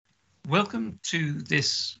Welcome to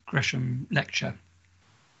this Gresham lecture,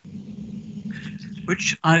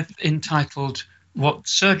 which I've entitled What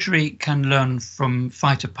Surgery Can Learn from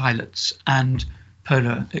Fighter Pilots and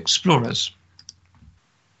Polar Explorers.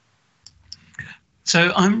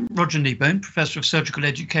 So I'm Roger Kneebone, Professor of Surgical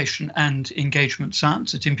Education and Engagement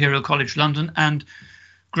Science at Imperial College London and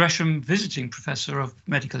Gresham Visiting Professor of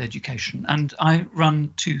Medical Education. And I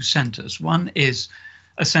run two centres. One is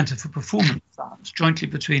a Centre for Performance Science, jointly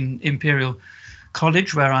between Imperial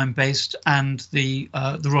College, where I'm based, and the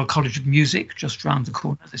Royal College of Music, just round the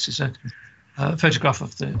corner. This is a photograph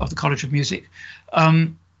of the College of Music.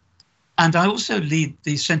 And I also lead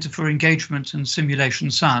the Centre for Engagement and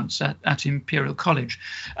Simulation Science at Imperial College.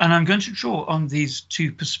 And I'm going to draw on these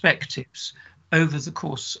two perspectives over the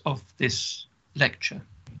course of this lecture.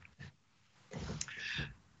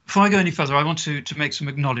 Before I go any further, I want to make some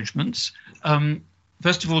acknowledgements.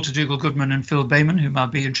 First of all, to Dougal Goodman and Phil Bayman, whom I'll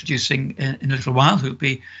be introducing in a little while, who'll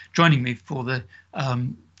be joining me for the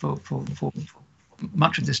for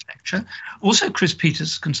much of this lecture. Also, Chris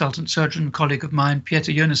Peters, consultant surgeon, colleague of mine,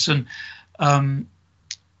 Pieter Jonasson,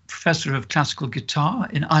 professor of classical guitar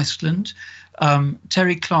in Iceland,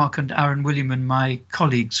 Terry Clark and Aaron Williamson, my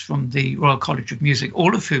colleagues from the Royal College of Music,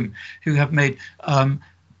 all of whom have made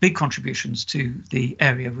big contributions to the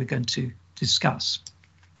area we're going to discuss.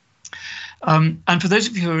 And for those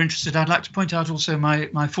of you who are interested, I'd like to point out also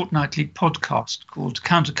my fortnightly podcast called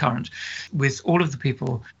Countercurrent with all of the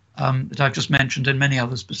people that I've just mentioned and many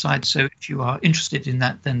others besides. So if you are interested in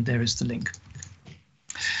that, then there is the link.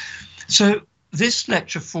 So this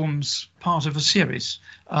lecture forms part of a series.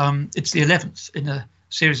 It's the 11th in a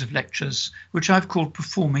series of lectures, which I've called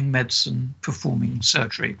Performing Medicine, Performing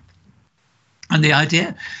Surgery. And the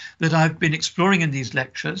idea that I've been exploring in these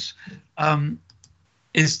lectures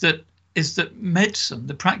is that medicine,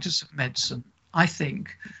 the practice of medicine, I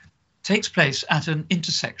think, takes place at an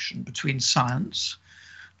intersection between science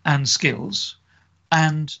and skills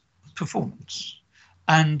and performance.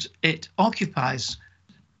 And it occupies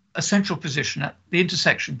a central position at the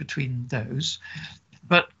intersection between those.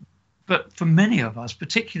 But for many of us,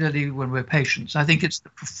 particularly when we're patients, I think it's the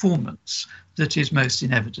performance that is most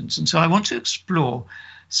in evidence. And so I want to explore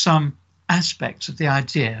some aspects of the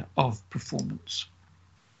idea of performance.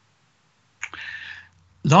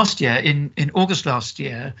 Last year, in August last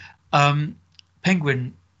year,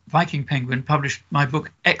 Viking Penguin published my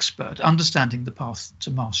book Expert, Understanding the Path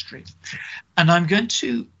to Mastery. And I'm going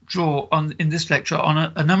to draw on in this lecture on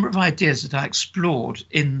a number of ideas that I explored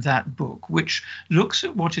in that book, which looks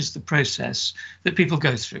at what is the process that people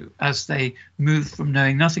go through as they move from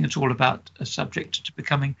knowing nothing at all about a subject to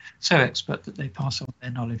becoming so expert that they pass on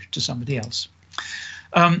their knowledge to somebody else.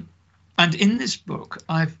 And in this book,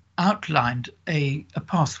 I've outlined a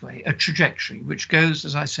pathway, a trajectory, which goes,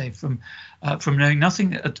 as I say, from knowing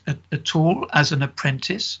nothing at all as an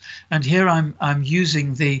apprentice. And here I'm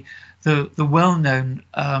using the well-known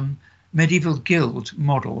medieval guild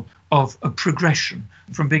model of a progression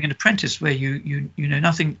from being an apprentice, where you know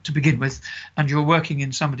nothing to begin with, and you're working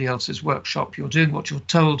in somebody else's workshop. You're doing what you're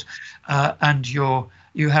told, and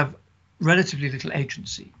you have relatively little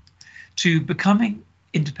agency, to becoming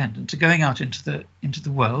independent, to going out into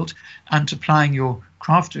the world and to applying your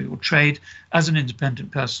craft or your trade as an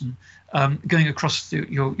independent person, going across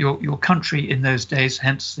your country in those days,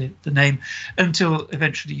 hence the name, until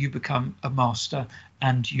eventually you become a master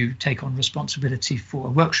and you take on responsibility for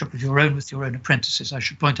a workshop of your own with your own apprentices. I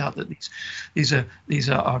should point out that these are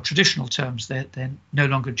our traditional terms. They're no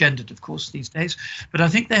longer gendered, of course, these days, but I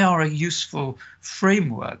think they are a useful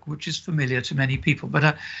framework which is familiar to many people.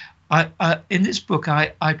 But in this book,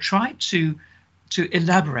 I try to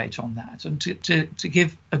elaborate on that and to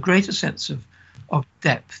give a greater sense of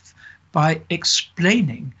depth by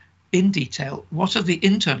explaining in detail what are the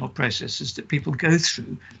internal processes that people go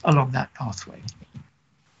through along that pathway.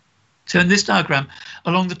 So in this diagram,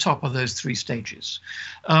 along the top are those three stages.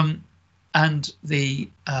 And the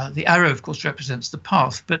arrow, of course, represents the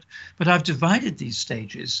path, but I've divided these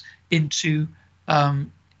stages into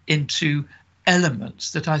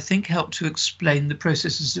elements that I think help to explain the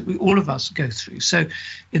processes that all of us go through. So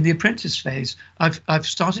in the apprentice phase, I've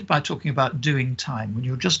started by talking about doing time, when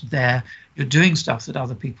you're just there, you're doing stuff that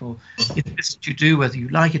other people insist that you do, whether you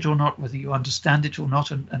like it or not, whether you understand it or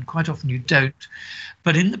not, and quite often you don't.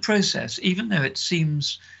 But in the process, even though it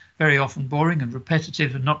seems very often boring and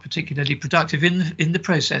repetitive and not particularly productive, in the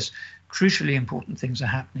process, crucially important things are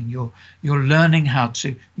happening. You're learning how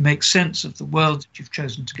to make sense of the world that you've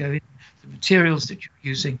chosen to go in, the materials that you're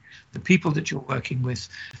using, the people that you're working with,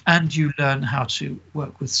 and you learn how to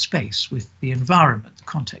work with space, with the environment, the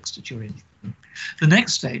context that you're in. The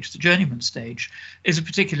next stage, the journeyman stage, is a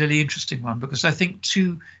particularly interesting one because I think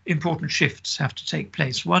two important shifts have to take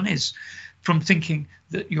place. One is from thinking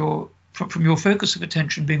that from your focus of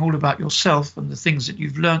attention being all about yourself and the things that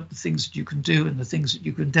you've learned, the things that you can do and the things that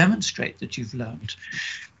you can demonstrate that you've learned.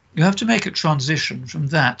 You have to make a transition from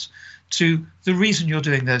that to the reason you're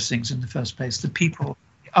doing those things in the first place, the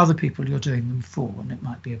other people you're doing them for. And it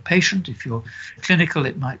might be a patient, if you're clinical,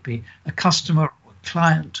 it might be a customer or a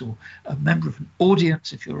client or a member of an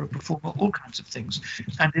audience, if you're a performer, all kinds of things.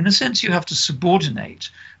 And in a sense, you have to subordinate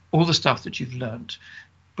all the stuff that you've learned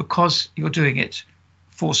because you're doing it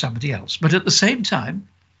for somebody else. But at the same time,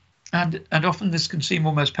 and often this can seem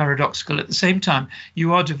almost paradoxical, at the same time,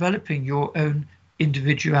 you are developing your own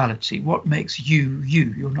individuality. What makes you,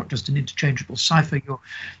 you? You're not just an interchangeable cipher, you're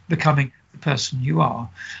becoming the person you are.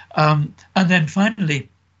 And then finally,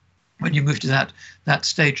 when you move to that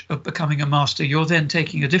stage of becoming a master, you're then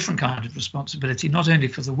taking a different kind of responsibility, not only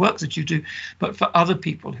for the work that you do, but for other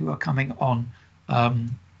people who are coming on,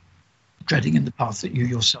 treading in the path that you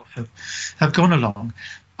yourself have gone along.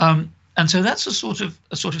 And so that's a sort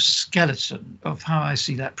of skeleton of how I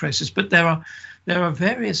see that process. But there are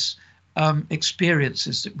various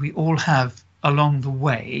experiences that we all have along the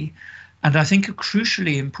way. And I think a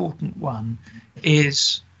crucially important one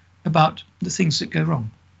is about the things that go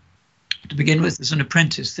wrong. To begin with, as an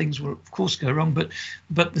apprentice, things will of course go wrong,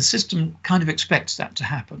 but the system kind of expects that to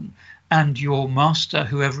happen. And your master,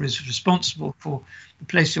 whoever is responsible for the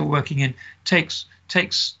place you're working in, takes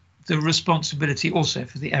the responsibility also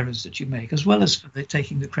for the errors that you make, as well as for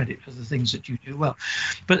taking the credit for the things that you do well.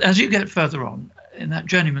 But as you get further on in that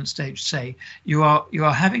journeyman stage, say, you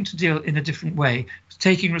are having to deal in a different way,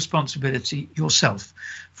 taking responsibility yourself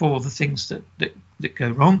for the things that go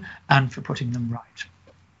wrong and for putting them right.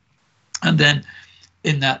 And then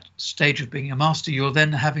in that stage of being a master, you're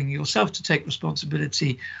then having yourself to take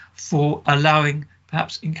responsibility for allowing,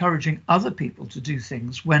 perhaps encouraging other people to do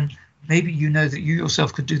things when maybe you know that you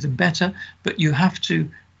yourself could do them better, but you have to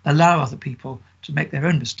allow other people to make their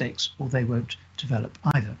own mistakes or they won't develop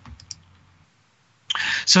either.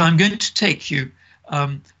 So I'm going to take you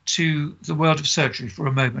to the world of surgery for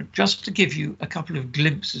a moment, just to give you a couple of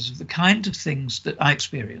glimpses of the kind of things that I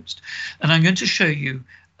experienced. And I'm going to show you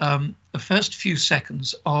the first few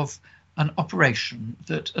seconds of an operation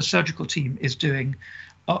that a surgical team is doing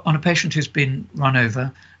on a patient who's been run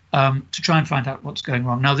over to try and find out what's going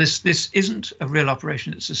wrong. Now, this isn't a real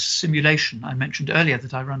operation, it's a simulation. I mentioned earlier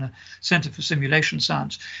that I run a Centre for Simulation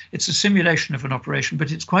Science. It's a simulation of an operation,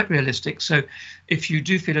 but it's quite realistic. So if you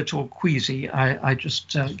do feel at all queasy, I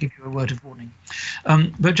just give you a word of warning.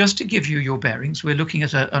 But just to give you your bearings, we're looking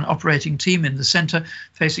at an operating team in the centre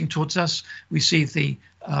facing towards us. We see the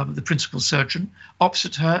principal surgeon.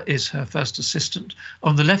 Opposite her is her first assistant.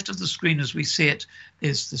 On the left of the screen, as we see it,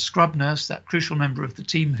 is the scrub nurse, that crucial member of the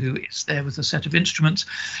team who is there with a set of instruments.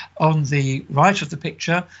 On the right of the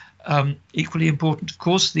picture, equally important, of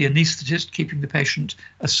course, the anaesthetist keeping the patient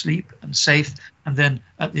asleep and safe. And then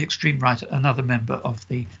at the extreme right, another member of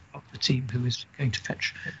the team who is going to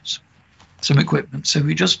fetch some equipment. So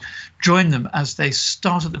we just join them as they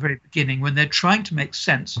start at the very beginning when they're trying to make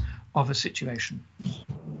sense of a situation.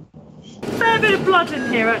 Fair bit of blood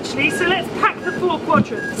in here actually, so let's pack the 4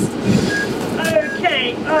 quadrants.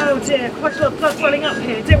 Okay, oh dear, quite a lot of blood swelling up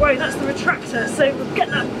here. Don't worry, that's the retractor, so we'll get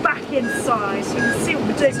that back inside so we can see what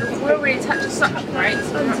we're doing. So we'll reattach the suction, right?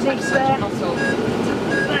 So underneath there.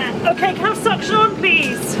 There. Okay, can I have suction on,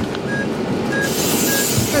 please?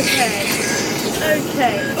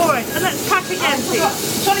 Okay, alright, and let's pack again,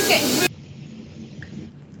 please. Johnny's getting.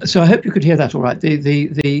 So I hope you could hear that all right.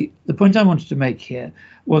 The point I wanted to make here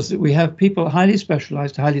was that we have people, highly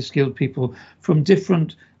specialized, highly skilled people from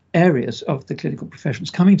different areas of the clinical professions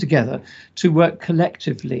coming together to work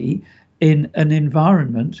collectively in an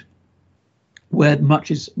environment where much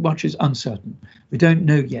is uncertain. We don't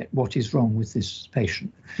know yet what is wrong with this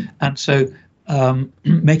patient. And so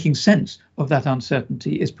making sense of that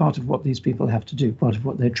uncertainty is part of what these people have to do, part of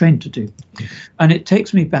what they're trained to do. And it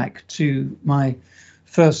takes me back to my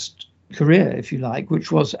first career, if you like,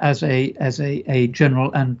 which was as a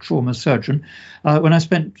general and trauma surgeon, when I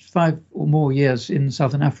spent 5 or more years in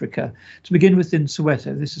southern Africa, to begin with in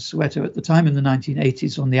Soweto. This is Soweto at the time in the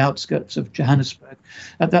 1980s on the outskirts of Johannesburg.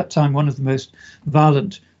 At that time, one of the most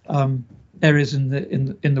violent areas in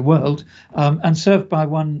the world, and served by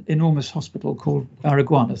one enormous hospital called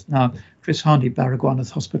Baragwanath, now Chris Hani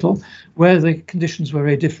Baragwanath Hospital, where the conditions were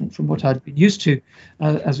very different from what I'd been used to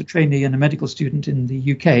as a trainee and a medical student in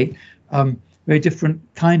the UK. Very different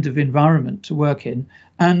kind of environment to work in,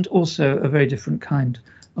 and also a very different kind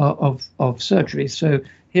of surgery. So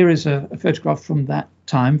here is a photograph from that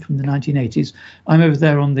time, from the 1980s. I'm over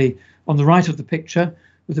there on the right of the picture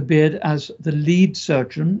with a beard as the lead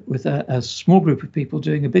surgeon with a small group of people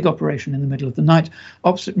doing a big operation in the middle of the night.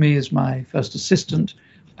 Opposite me is my first assistant,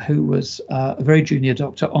 who was a very junior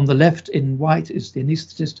doctor. On the left in white is the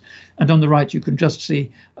anaesthetist, and on the right you can just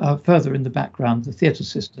see further in the background the theatre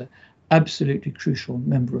sister, absolutely crucial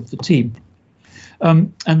member of the team.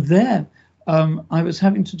 And there I was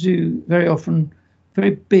having to do very often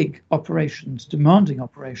very big operations, demanding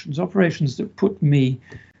operations that put me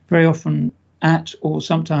very often at, or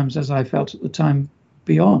sometimes, as I felt at the time,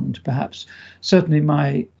 beyond, perhaps, certainly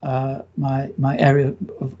my area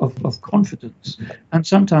of confidence, and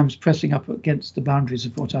sometimes pressing up against the boundaries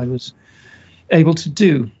of what I was able to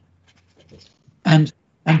do. And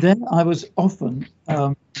then I was often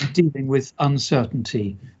dealing with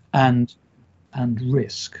uncertainty and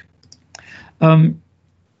risk. And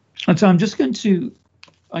so I'm just going to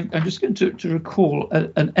recall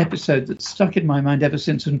an episode that's stuck in my mind ever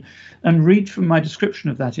since, and read from my description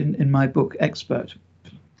of that in my book, Expert.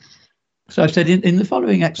 So I've said in the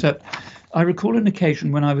following excerpt, I recall an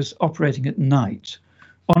occasion when I was operating at night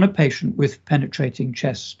on a patient with penetrating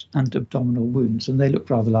chest and abdominal wounds, and they look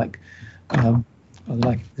rather like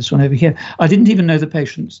this one over here. I didn't even know the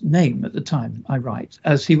patient's name at the time, I write,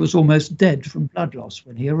 as he was almost dead from blood loss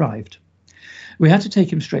when he arrived. We had to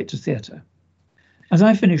take him straight to theatre. As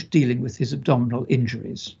I finished dealing with his abdominal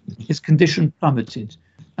injuries, his condition plummeted,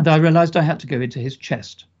 and I realized I had to go into his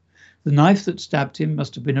chest. The knife that stabbed him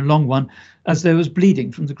must have been a long one, as there was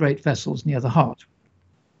bleeding from the great vessels near the heart.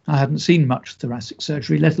 I hadn't seen much thoracic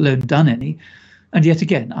surgery, let alone done any, and yet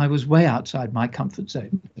again I was way outside my comfort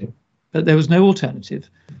zone. But there was no alternative,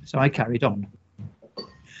 so I carried on.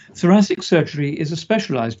 Thoracic surgery is a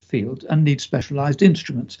specialised field and needs specialised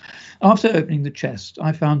instruments. After opening the chest,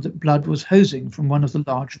 I found that blood was hosing from one of the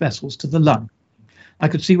large vessels to the lung. I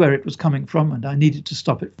could see where it was coming from, and I needed to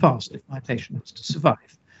stop it fast if my patient was to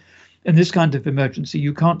survive. In this kind of emergency,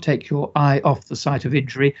 you can't take your eye off the site of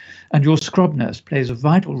injury, and your scrub nurse plays a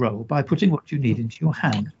vital role by putting what you need into your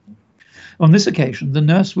hand. On this occasion, the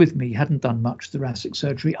nurse with me hadn't done much thoracic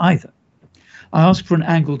surgery either. I asked for an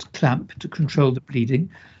angled clamp to control the bleeding,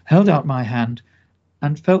 held out my hand,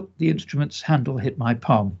 and felt the instrument's handle hit my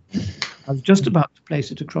palm. I was just about to place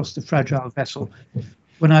it across the fragile vessel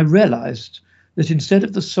when I realized that instead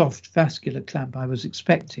of the soft vascular clamp I was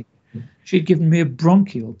expecting, she'd given me a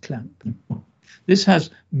bronchial clamp. This has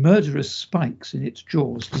murderous spikes in its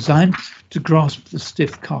jaws designed to grasp the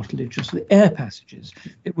stiff cartilage as the air passages.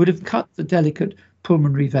 It would have cut the delicate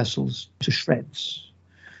pulmonary vessels to shreds.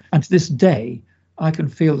 And to this day, I can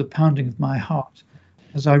feel the pounding of my heart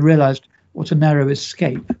as I realized what a narrow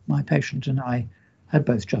escape my patient and I had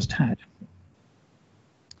both just had.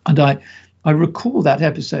 And I recall that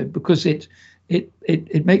episode because it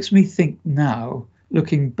makes me think now,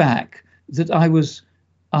 looking back, that I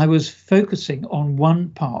was focusing on one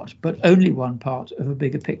part, but only one part of a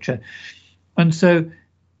bigger picture. And so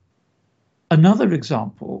another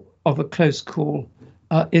example of a close call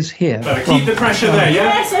is here. Keep the pressure there, yeah?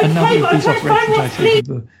 Yes, okay, another but of these I'm trying to find operations I showed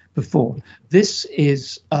you before. This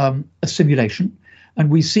is a simulation, and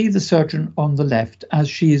we see the surgeon on the left as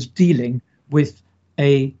she is dealing with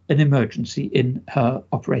an emergency in her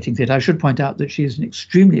operating theatre. I should point out that she is an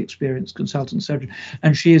extremely experienced consultant surgeon,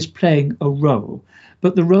 and she is playing a role.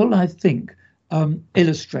 But the role, I think,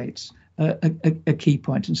 illustrates a key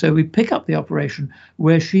point. And so we pick up the operation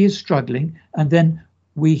where she is struggling, and then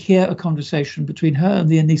we hear a conversation between her and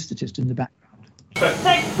the anaesthetist in the background.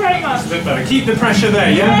 Thank you very much. Keep the pressure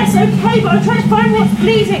there, yeah? Yes, okay, but I'm trying to find what's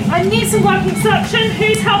bleeding. I need some working suction.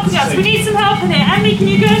 Who's helping us? We need some help in here. Emily, can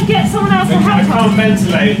you go and get someone else to help us? I can't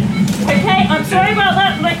ventilate. Okay, I'm sorry about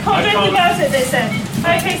that, but I can't do anything else at this end.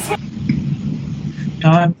 Okay, so...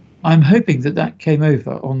 Now, I'm hoping that came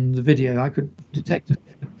over on the video. I could detect a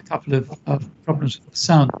couple of problems with the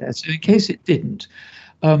sound there. So in case it didn't,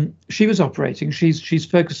 she was operating. She's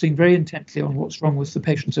focusing very intently on what's wrong with the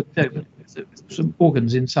patient's abdomen, with some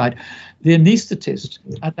organs inside. The anaesthetist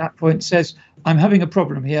at that point says, "I'm having a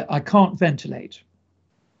problem here. I can't ventilate."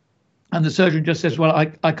 And the surgeon just says, "Well,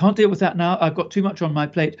 I can't deal with that now. I've got too much on my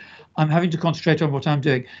plate. I'm having to concentrate on what I'm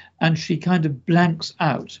doing." And she kind of blanks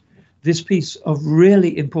out this piece of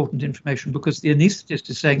really important information because the anaesthetist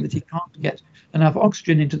is saying that he can't get enough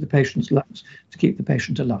oxygen into the patient's lungs to keep the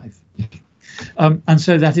patient alive. And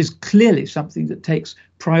so that is clearly something that takes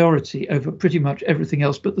priority over pretty much everything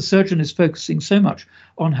else. But the surgeon is focusing so much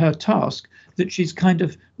on her task that she's kind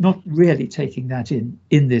of not really taking that in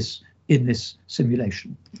this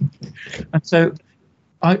simulation. And so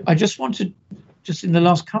I just wanted, just in the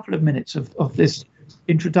last couple of minutes of this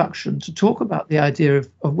introduction to talk about the idea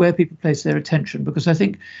of where people place their attention, because I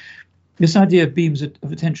think this idea of beams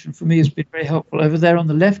of attention for me has been very helpful. Over there on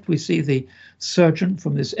the left, we see the surgeon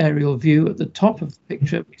from this aerial view. At the top of the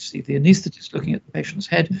picture, we see the anaesthetist looking at the patient's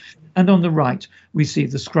head. And on the right, we see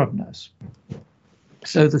the scrub nurse.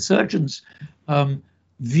 So the surgeon's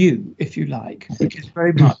view, if you like, is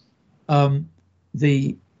very much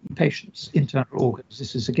the patient's internal organs.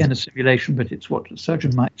 This is, again, a simulation, but it's what the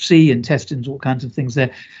surgeon might see, intestines, all kinds of things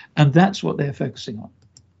there. And that's what they're focusing on.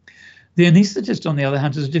 The anaesthetist, on the other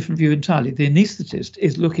hand, has a different view entirely. The anaesthetist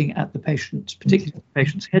is looking at the patient's, particularly the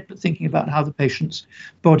patient's head, but thinking about how the patient's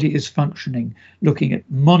body is functioning, looking at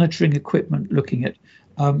monitoring equipment, looking at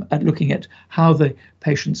how the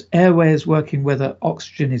patient's airway is working, whether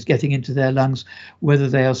oxygen is getting into their lungs, whether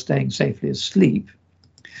they are staying safely asleep.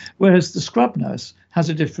 Whereas the scrub nurse has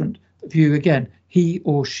a different view. Again, he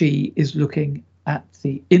or she is looking at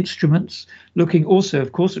the instruments, looking also,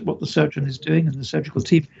 of course, at what the surgeon is doing and the surgical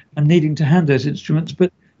team, and needing to hand those instruments,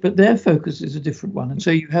 but their focus is a different one. And so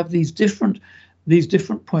you have these different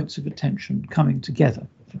points of attention coming together.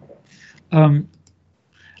 And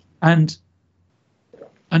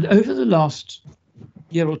over the last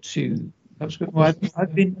year or two,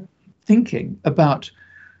 I've been thinking about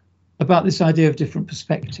this idea of different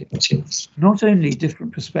perspectives, not only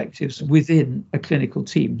different perspectives within a clinical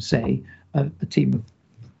team, say a team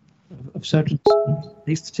of surgeons,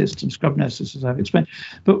 anaesthetists and scrub nurses, as I've explained,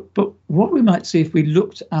 but what we might see if we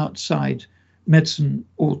looked outside medicine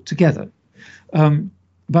altogether.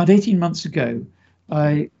 About 18 months ago,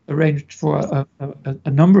 I arranged for a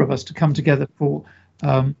number of us to come together for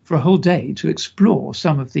a whole day to explore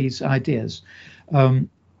some of these ideas.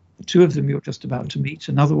 Two of them you're just about to meet.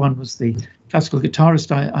 Another one was the classical guitarist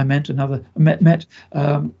I met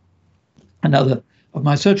another of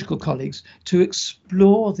my surgical colleagues, to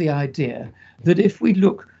explore the idea that if we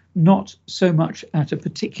look not so much at a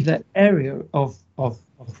particular area of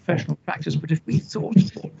professional practice, but if we thought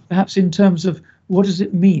perhaps in terms of what does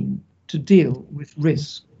it mean to deal with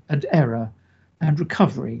risk and error and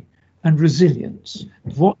recovery and resilience,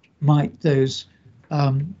 what might those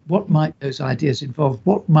ideas involve?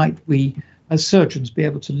 What might we as surgeons be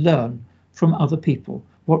able to learn from other people?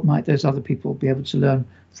 What might those other people be able to learn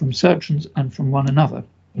from surgeons and from one another?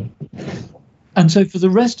 And so for the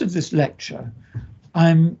rest of this lecture,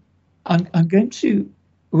 we're going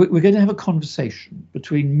to have a conversation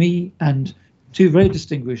between me and two very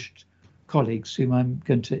distinguished colleagues whom I'm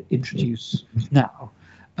going to introduce now.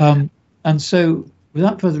 And so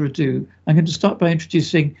without further ado, I'm going to start by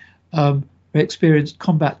introducing very experienced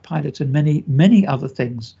combat pilot and many, many other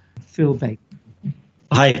things, Phil Bateman.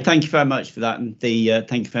 Hi, thank you very much for that, and thank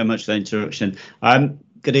you very much for the introduction.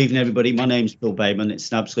 Good evening, everybody. My name's Phil Bateman.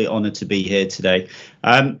 It's an absolute honour to be here today.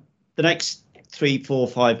 The next 3, 4,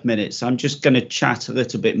 5 minutes, I'm just going to chat a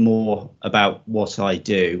little bit more about what I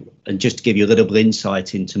do, and just to give you a little bit of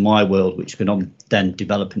insight into my world, which we're on then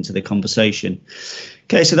develop into the conversation.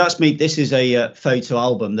 Okay, so that's me. This is a photo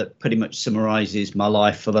album that pretty much summarises my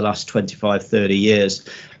life for the last 25, 30 years.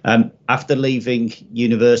 After leaving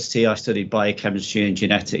university, I studied biochemistry and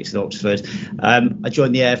genetics at Oxford. I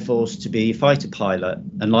joined the Air Force to be a fighter pilot,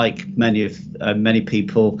 and like many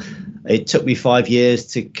people, it took me 5 years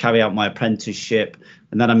to carry out my apprenticeship,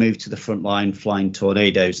 and then I moved to the front line flying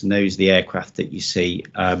Tornadoes, and those are the aircraft that you see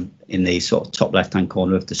in the sort of top left-hand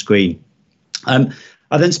corner of the screen.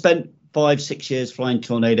 I then spent 5, 6 years flying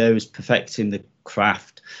Tornadoes, perfecting the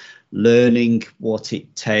craft, learning what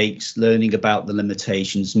it takes, learning about the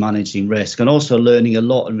limitations, managing risk, and also learning a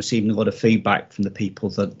lot and receiving a lot of feedback from the people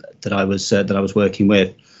that I was working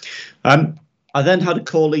with. I then had a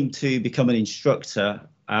calling to become an instructor,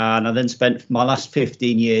 and I then spent my last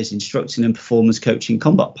 15 years instructing and performance coaching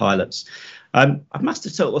combat pilots. I've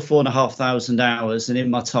mastered a total of 4,500 hours, and in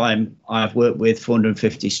my time I've worked with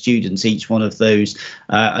 450 students, each one of those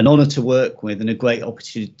an honour to work with and a great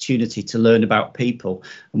opportunity to learn about people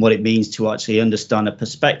and what it means to actually understand a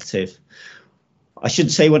perspective. I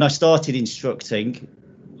should say when I started instructing,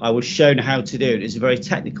 I was shown how to do it. It's a very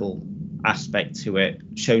technical aspect to it,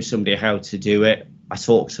 show somebody how to do it. I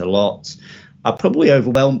talked a lot. I probably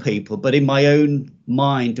overwhelmed people, but in my own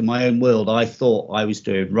mind and my own world, I thought I was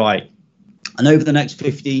doing right. And over the next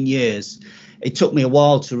 15 years, it took me a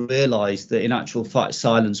while to realise that in actual fact,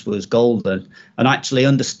 silence was golden, and actually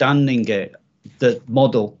understanding it, the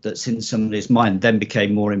model that's in somebody's mind then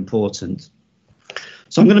became more important.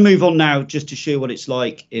 So I'm going to move on now just to show what it's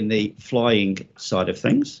like in the flying side of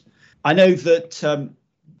things. I know that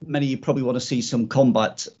many of you probably want to see some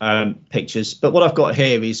combat pictures, but what I've got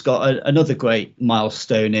here is another great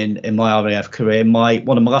milestone in my RAF career.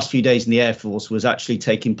 One of my last few days in the Air Force was actually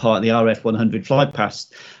taking part in the RF 100 flight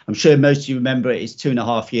past. I'm sure most of you remember it is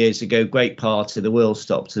 2.5 years ago. Great part of the world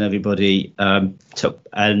stopped and everybody hopefully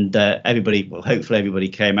everybody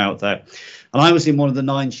came out there. And I was in one of the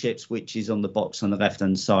 9 ships, which is on the box on the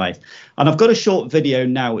left-hand side. And I've got a short video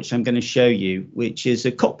now, which I'm going to show you, which is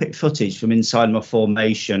a cockpit footage from inside my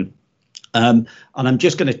formation. And I'm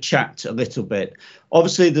just going to chat a little bit.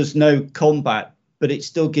 Obviously, there's no combat, but it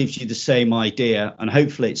still gives you the same idea. And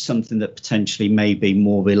hopefully it's something that potentially may be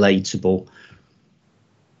more relatable.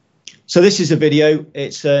 So this is a video,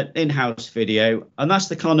 it's an in-house video, and that's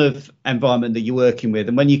the kind of environment that you're working with.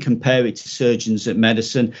 And when you compare it to surgeons at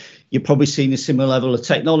medicine, you're probably seeing a similar level of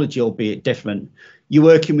technology, albeit different. You're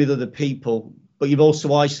working with other people, but you've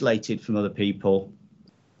also isolated from other people.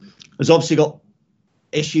 There's obviously got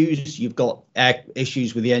issues, you've got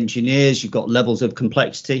issues with the engineers, you've got levels of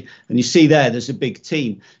complexity, and you see there's a big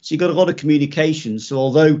team. So you've got a lot of communication. So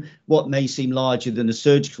although what may seem larger than a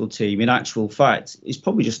surgical team, in actual fact, is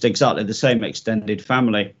probably just exactly the same extended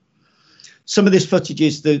family. Some of this footage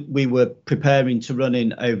is that we were preparing to run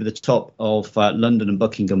in over the top of London and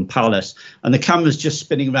Buckingham Palace, and the camera's just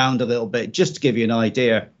spinning around a little bit, just to give you an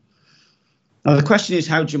idea. Now, the question is,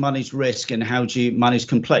 how do you manage risk and how do you manage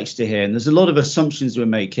complexity here? And there's a lot of assumptions we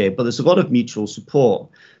make here, but there's a lot of mutual support.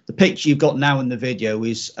 The picture you've got now in the video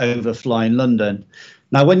is overflying London.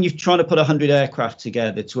 Now, when you're trying to put 100 aircraft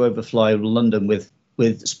together to overfly London with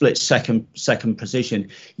split second precision,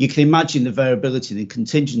 you can imagine the variability and the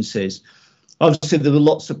contingencies. Obviously, there were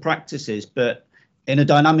lots of practices, but in a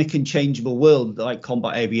dynamic and changeable world like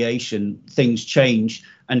combat aviation, things change,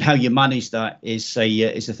 and how you manage that is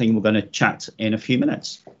a thing we're going to chat in a few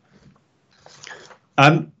minutes.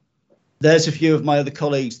 There's a few of my other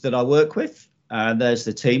colleagues that I work with. There's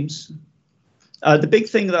the teams. The big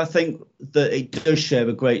thing that I think that it does share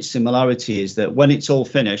a great similarity is that when it's all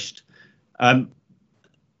finished,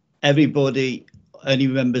 everybody only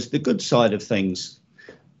remembers the good side of things.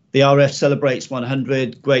 The RF celebrates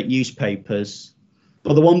 100, great newspapers.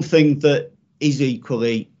 But the one thing that is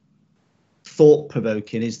equally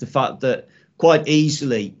thought-provoking is the fact that quite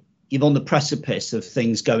easily you're on the precipice of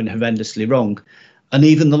things going horrendously wrong. And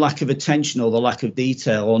even the lack of attention or the lack of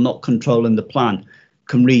detail or not controlling the plan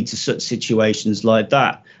can lead to such situations like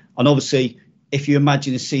that. And obviously, if you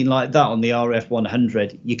imagine a scene like that on the RF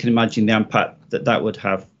 100, you can imagine the impact that that would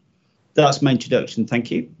have. That's my introduction. Thank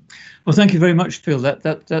you. Well, thank you very much, Phil.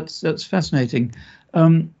 That's fascinating.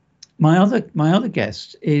 My other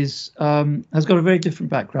guest has got a very different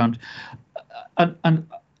background, and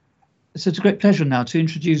so it's a great pleasure now to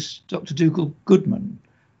introduce Dr. Dougal Goodman,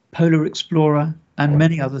 polar explorer, and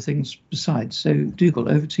many other things besides. So, Dougal,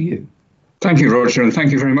 over to you. Thank you, Roger, and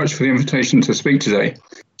thank you very much for the invitation to speak today.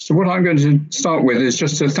 So what I'm going to start with is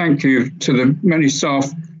just to thank you to the many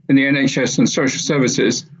staff in the NHS and social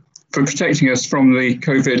services for protecting us from the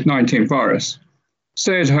COVID-19 virus.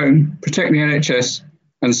 Stay at home, protect the NHS,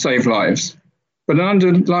 and save lives. But an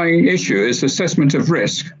underlying issue is assessment of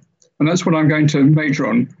risk, and that's what I'm going to major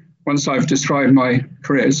on once I've described my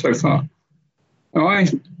career so far. Now, I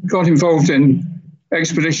got involved in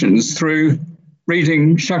expeditions through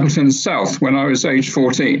reading Shackleton's South when I was age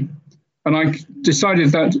 14, and I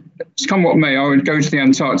decided that, come what may, I would go to the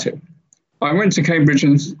Antarctic. I went to Cambridge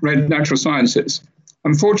and read natural sciences.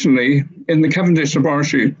 Unfortunately, in the Cavendish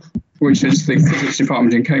Laboratory, which is the physics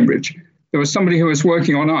department in Cambridge, there was somebody who was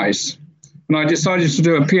working on ice, and I decided to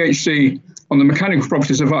do a PhD on the mechanical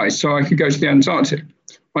properties of ice so I could go to the Antarctic.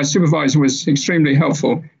 My supervisor was extremely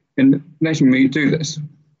helpful in letting me do this.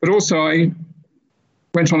 But also I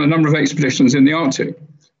went on a number of expeditions in the Arctic,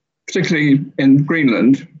 particularly in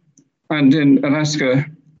Greenland and in Alaska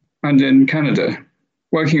and in Canada,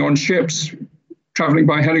 working on ships, traveling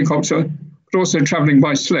by helicopter, but also traveling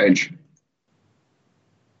by sledge.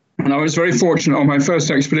 And I was very fortunate on my first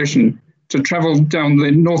expedition to travel down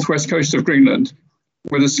the northwest coast of Greenland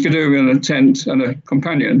with a skidoo and a tent and a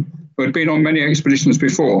companion who had been on many expeditions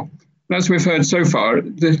before. And as we've heard so far,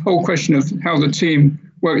 the whole question of how the team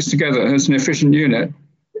works together as an efficient unit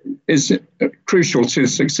is crucial to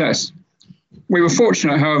success. We were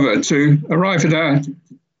fortunate, however, to arrive at our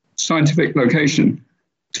scientific location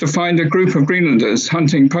to find a group of Greenlanders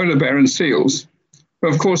hunting polar bear and seals, who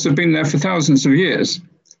of course have been there for thousands of years.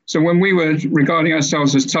 So when we were regarding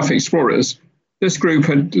ourselves as tough explorers, this group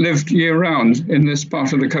had lived year-round in this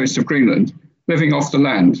part of the coast of Greenland, living off the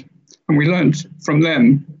land. And we learned from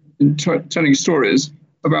them in telling stories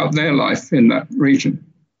about their life in that region.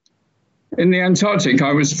 In the Antarctic,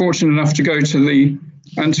 I was fortunate enough to go to the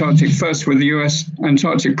Antarctic, first with the US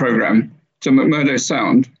Antarctic Programme to McMurdo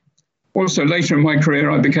Sound. Also, later in my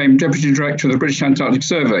career, I became Deputy Director of the British Antarctic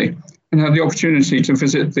Survey and had the opportunity to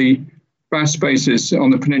visit the vast bases on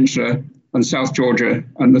the peninsula and South Georgia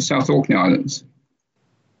and the South Orkney Islands.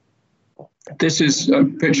 This is a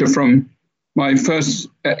picture from my first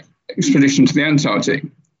expedition to the Antarctic.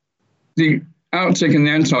 The Arctic and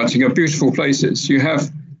the Antarctic are beautiful places. You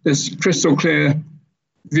have this crystal clear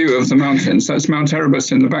view of the mountains. That's Mount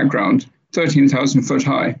Erebus in the background, 13,000 foot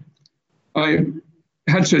high. I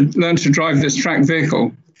had to learn to drive this tracked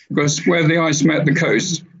vehicle because where the ice met the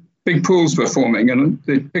coast, big pools were forming, and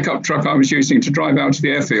the pickup truck I was using to drive out to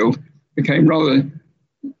the airfield became rather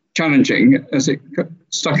challenging as it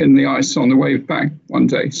stuck in the ice on the way back one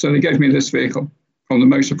day. So they gave me this vehicle from the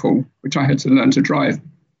motor pool, which I had to learn to drive.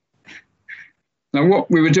 Now,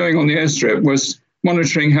 what we were doing on the airstrip was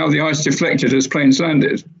monitoring how the ice deflected as planes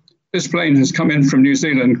landed. This plane has come in from New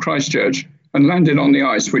Zealand, Christchurch, and landed on the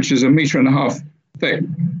ice, which is 1.5 meters thick.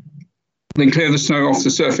 They clear the snow off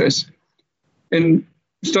the surface. In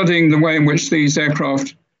studying the way in which these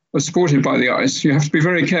aircraft are supported by the ice, you have to be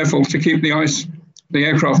very careful to keep the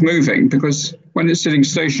aircraft moving, because when it's sitting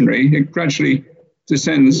stationary, it gradually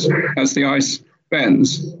descends as the ice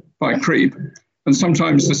bends by creep. And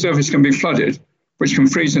sometimes the surface can be flooded, which can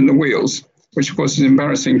freeze in the wheels, which of course is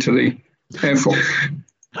embarrassing to the Air Force.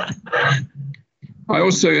 I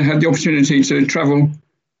also had the opportunity to travel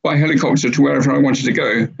by helicopter to wherever I wanted to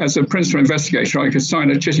go. As a principal investigator, I could sign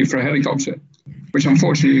a chitty for a helicopter, which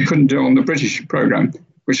unfortunately you couldn't do on the British programme,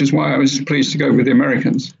 which is why I was pleased to go with the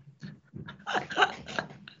Americans.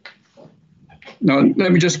 Now,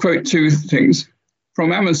 let me just quote two things.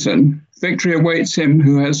 From Amundsen, victory awaits him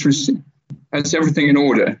who has everything in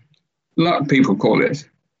order. Luck, people call it.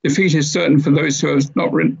 Defeat is certain for those who have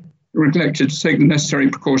not neglected to take the necessary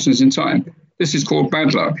precautions in time. This is called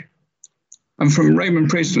bad luck. And from Raymond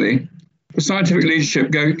Priestley, for scientific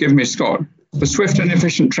leadership, give me Scott. For swift and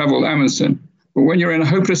efficient travel, Amundsen. But when you're in a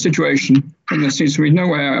hopeless situation and there seems to be no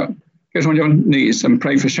way out, get on your knees and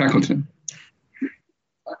pray for Shackleton.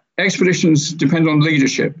 Expeditions depend on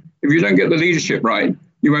leadership. If you don't get the leadership right,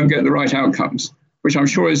 you won't get the right outcomes, which I'm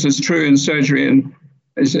sure is as true in surgery and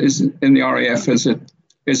is in the RAF as it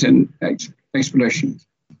is in expeditions.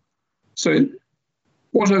 So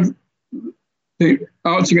the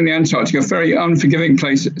Arctic and the Antarctic are very unforgiving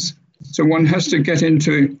places. So one has to get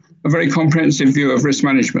into a very comprehensive view of risk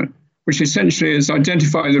management, which essentially is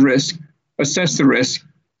identify the risk, assess the risk,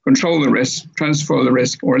 control the risk, transfer the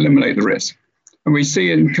risk, or eliminate the risk. And we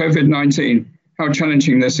see in COVID-19 how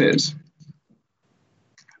challenging this is.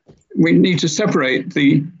 We need to separate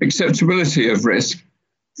the acceptability of risk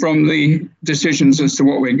from the decisions as to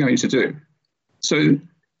what we're going to do. So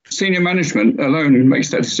senior management alone makes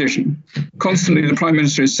that decision. Constantly, the Prime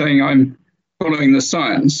Minister is saying, I'm following the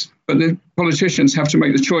science, but the politicians have to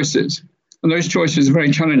make the choices. And those choices are very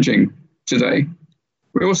challenging today.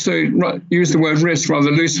 We also use the word risk rather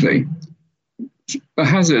loosely. A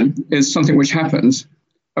hazard is something which happens.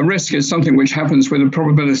 A risk is something which happens with a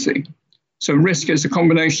probability. So risk is a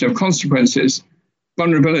combination of consequences,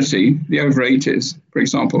 vulnerability, the over 80s, for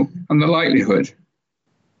example, and the likelihood.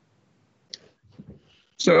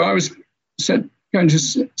 So I was going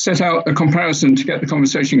to set out a comparison to get the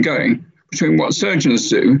conversation going between what surgeons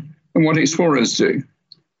do and what explorers do.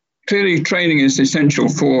 Clearly, training is essential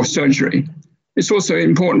for surgery. It's also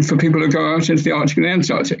important for people who go out into the Arctic and the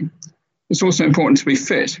Antarctic. It's also important to be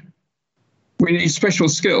fit. We need special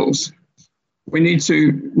skills. We need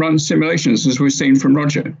to run simulations, as we've seen from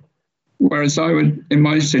Roger, whereas I would, in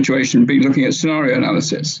my situation, be looking at scenario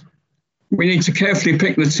analysis. We need to carefully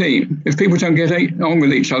pick the team. If people don't get on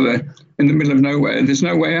with each other in the middle of nowhere, there's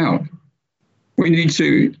no way out. We need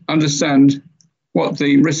to understand what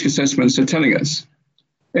the risk assessments are telling us.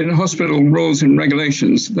 In hospital rules and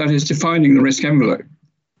regulations, that is defining the risk envelope.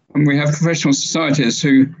 And we have professional societies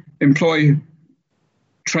who employ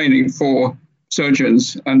training for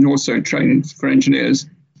surgeons and also training for engineers,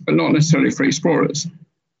 but not necessarily for explorers.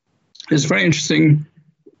 There's a very interesting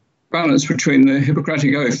balance between the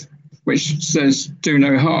Hippocratic Oath, which says do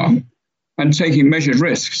no harm, and taking measured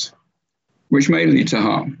risks, which may lead to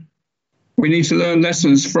harm. We need to learn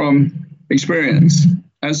lessons from experience.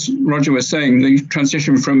 As Roger was saying, the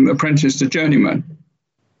transition from apprentice to journeyman.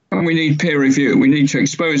 And we need peer review. We need to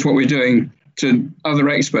expose what we're doing to other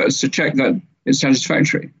experts to check that it's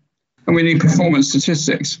satisfactory. And we need performance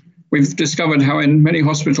statistics. We've discovered how in many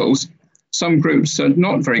hospitals, some groups are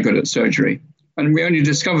not very good at surgery. And we only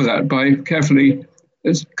discover that by carefully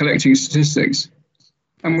collecting statistics.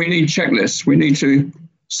 And we need checklists. We need to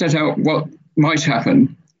set out what might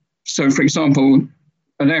happen. So, for example,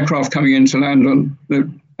 an aircraft coming in to land on the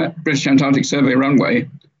British Antarctic Survey runway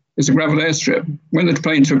is a gravel airstrip. When the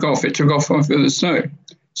plane took off, it took off with the snow.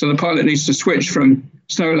 So the pilot needs to switch from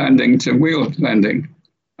snow landing to wheel landing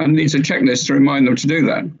and needs a checklist to remind them to do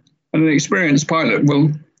that. And an experienced pilot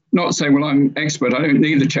will not say, well, I'm expert, I don't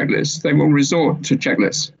need the checklist. They will resort to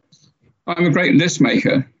checklists. I'm a great list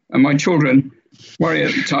maker, and my children worry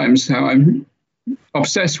at times how I'm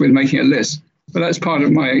obsessed with making a list, but that's part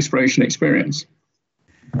of my exploration experience.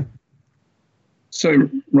 So,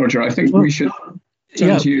 Roger, I think we should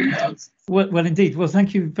turn to you. Well, indeed. Well,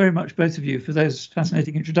 thank you very much, both of you, for those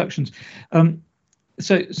fascinating introductions.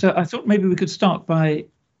 So I thought maybe we could start by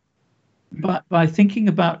thinking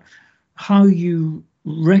about how you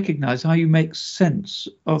recognize, how you make sense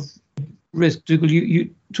of risk. Dougal, you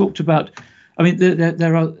talked about, I mean,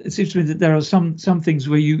 there are, it seems to me that there are some things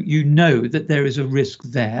where you know that there is a risk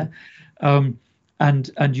there,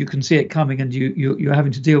 and you can see it coming, and you're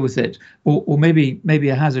having to deal with it, or maybe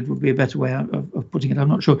a hazard would be a better way of putting it. I'm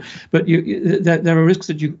not sure, but there are risks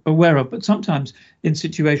that you're aware of. But sometimes in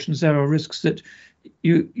situations there are risks that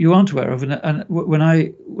you aren't aware of. And when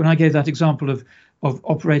I gave that example of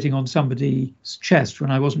operating on somebody's chest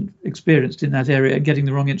when I wasn't experienced in that area and getting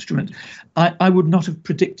the wrong instrument, I would not have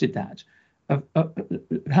predicted that.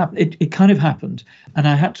 It kind of happened, and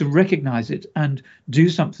I had to recognize it and do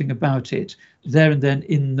something about it there and then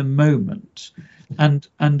in the moment. And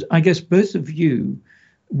I guess both of you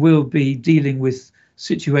will be dealing with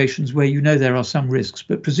situations where you know there are some risks,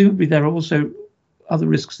 but presumably there are also other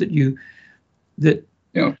risks that you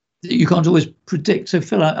can't always predict. So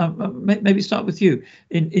Phil, maybe start with you.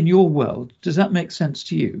 In your world, does that make sense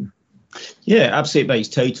to you? Yeah, absolutely, makes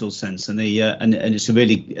total sense, and it's a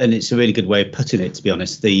really good way of putting it, to be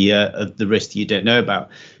honest. Of the risk that you don't know about,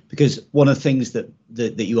 because one of the things that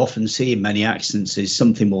you often see in many accidents is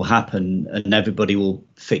something will happen and everybody will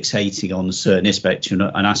fixating on a certain aspect, an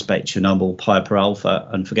aspect, or Piper Alpha,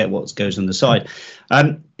 and forget what goes on the side.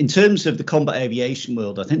 In terms of the combat aviation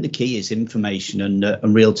world, I think the key is information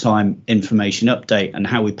and real-time information update and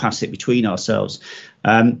how we pass it between ourselves.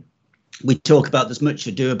 We talk about, there's much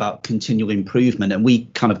ado about continual improvement, and we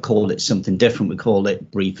kind of call it something different. We call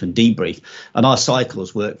it brief and debrief, and our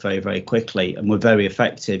cycles work very, very quickly, and we're very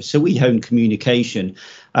effective. So we hone communication.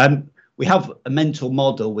 We have a mental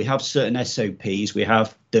model, we have certain SOPs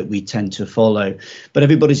that we tend to follow, but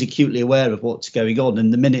everybody's acutely aware of what's going on.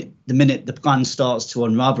 And the minute the plan starts to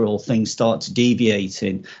unravel, things start to deviate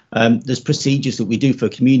in, there's procedures that we do for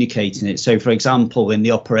communicating it. So, for example, in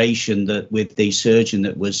the operation that with the surgeon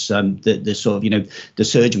that was the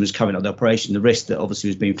surgeon was carrying out the operation, the risk that obviously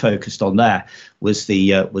was being focused on there was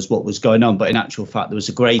what was going on. But in actual fact, there was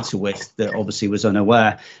a greater risk that obviously was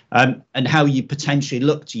unaware, and how you potentially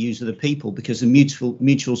look to use other people, because the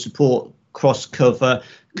mutual support, cross cover,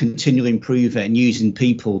 continually improve it, and using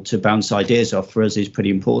people to bounce ideas off for us is pretty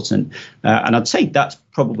important. And I'd say that's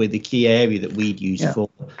probably the key area that we'd use for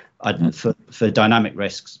dynamic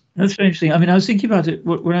risks. That's very interesting. I mean, I was thinking about it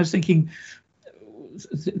when I was thinking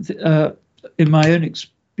in my own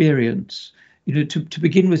experience, to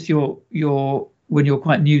begin with, your when you're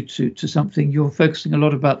quite new to something, you're focusing a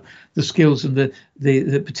lot about the skills and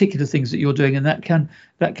the particular things that you're doing, and that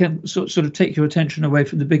can sort of take your attention away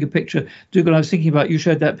from the bigger picture. Dougal, I was thinking about, you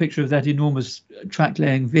showed that picture of that enormous track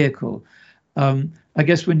laying vehicle. I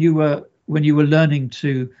guess when you were learning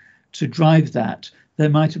to drive that, there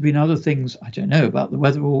might have been other things, I don't know, about the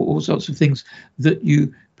weather or all sorts of things that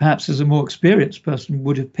you perhaps as a more experienced person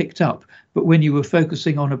would have picked up, but when you were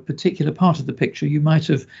focusing on a particular part of the picture, you might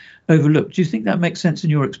have overlooked. Do you think that makes sense in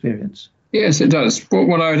your experience? Yes, it does.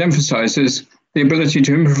 What I would emphasize is the ability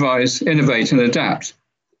to improvise, innovate, and adapt.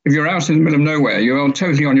 If you're out in the middle of nowhere, you're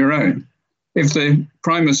totally on your own. If the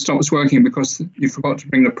primer stops working because you forgot to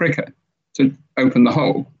bring the pricker to open the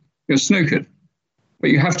hole, you're snookered. But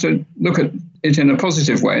you have to look at it in a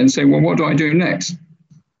positive way and say, well, what do I do next?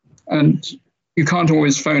 And you can't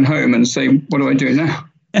always phone home and say, what do I do now?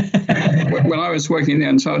 When I was working in the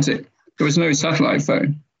Antarctic, there was no satellite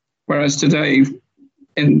phone. Whereas today,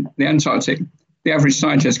 in the Antarctic, the average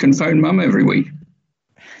scientist can phone mum every week.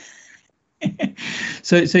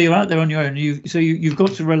 So you're out there on your own. You've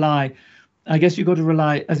got to rely, I guess you've got to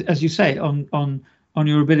rely, as you say, on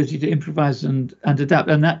your ability to improvise and adapt.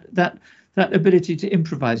 And that ability to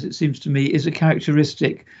improvise, it seems to me, is a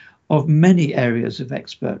characteristic of many areas of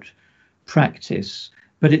expert practice,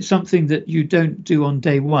 but it's something that you don't do on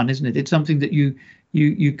day one, isn't it? It's something that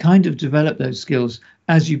you kind of develop those skills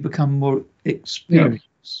as you become more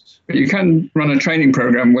experienced. Yeah. But you can run a training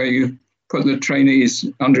program where you put the trainees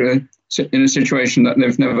in a situation that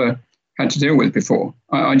they've never had to deal with before.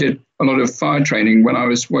 I did a lot of fire training when I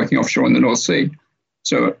was working offshore in the North Sea.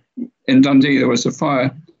 So in Dundee, there was a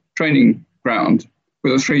fire training ground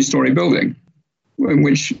with a 3-story building in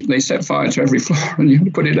which they set fire to every floor and you had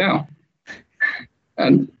to put it out.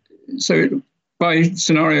 And so by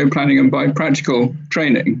scenario planning and by practical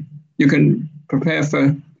training, you can prepare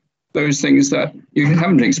for those things that you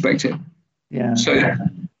haven't expected. Yeah. So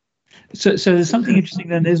there's something interesting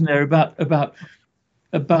then, isn't there,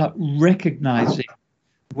 about recognizing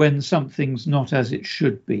when something's not as it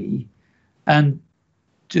should be and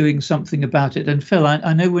doing something about it. And Phil,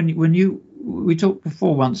 I know when we talked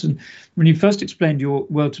before once, and when you first explained your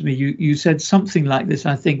world to me, you said something like this.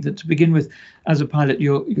 I think that to begin with, as a pilot,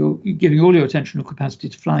 you're giving all your attentional capacity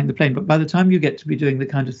to flying the plane, but by the time you get to be doing the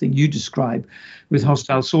kind of thing you describe with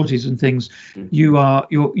hostile sorties and things, you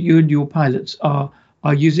and your pilots are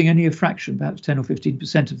using only a fraction, perhaps 10 or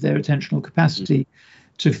 15% of their attentional capacity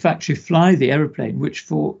to actually fly the aeroplane, which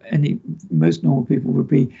for most normal people would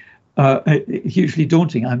be hugely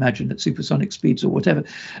daunting, I imagine, at supersonic speeds or whatever.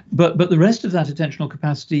 But the rest of that attentional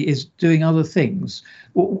capacity is doing other things.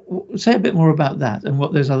 Say a bit more about that and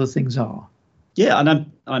what those other things are. Yeah,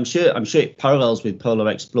 and I'm sure it parallels with Polar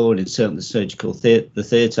Explorer and certainly the surgical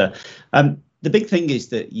theatre. The big thing is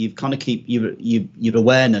that you've kind of keep your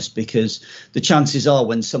awareness, because the chances are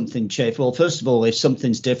when something changes, well, first of all, if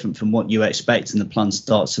something's different from what you expect and the plan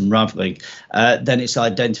starts unraveling, then it's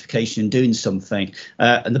identification and doing something.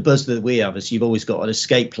 And the buzz that we have is you've always got an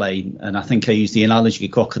escape lane. And I think I use the analogy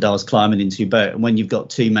of crocodiles climbing into your boat. And when you've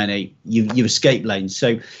got too many, you escape lanes.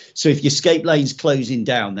 So if your escape lane's closing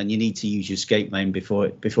down, then you need to use your escape lane before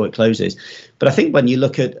it closes. But I think when you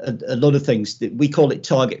look at a lot of things, that we call it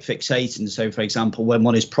target fixating. So, for example, when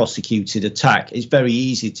one is prosecuted attack, it's very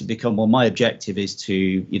easy to become, well, my objective is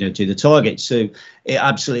to, do the target. So it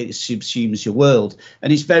absolutely subsumes your world.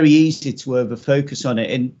 And it's very easy to over focus on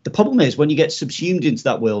it. And the problem is when you get subsumed into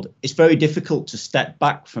that world, it's very difficult to step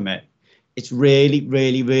back from it. It's really,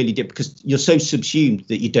 really, really difficult because you're so subsumed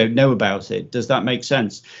that you don't know about it. Does that make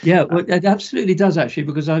sense? Yeah, well, it absolutely does, actually,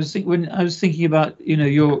 because when I was thinking about,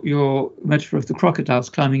 your metaphor of the crocodiles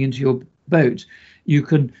climbing into your boat,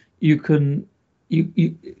 it's an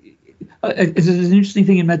interesting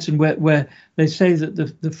thing in medicine where they say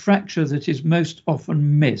that the fracture that is most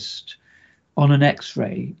often missed on an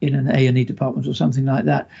X-ray in an A&E department or something like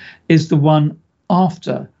that is the one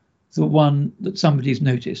after the one that somebody's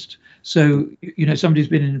noticed. So, somebody's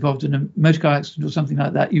been involved in a motor car accident or something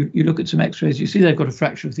like that. You look at some X-rays, you see they've got a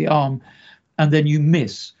fracture of the arm, and then you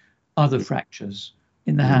miss other fractures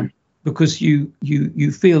in the hand because you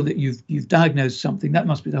feel that you've diagnosed something. That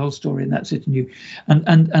must be the whole story, and that's it.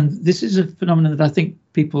 And this is a phenomenon that I think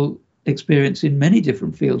people experience in many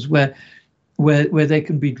different fields, where they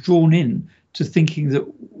can be drawn in to thinking that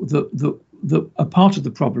a part of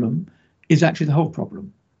the problem is actually the whole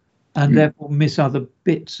problem, and therefore miss other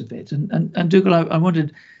bits of it. And Dougal, I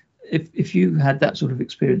wondered if you had that sort of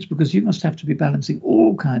experience, because you must have to be balancing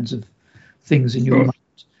all kinds of things in your mind,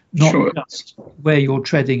 not just where you're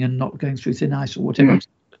treading and not going through thin ice or whatever.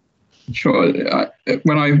 Sure.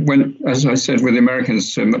 When I went, as I said, with the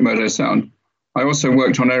Americans to McMurdo Sound, I also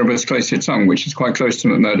worked on Erebus Glacier Tongue, which is quite close to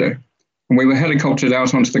McMurdo. And we were helicoptered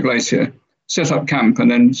out onto the glacier, set up camp, and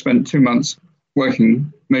then spent 2 months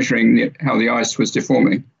working, measuring how the ice was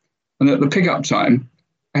deforming. And at the pickup time,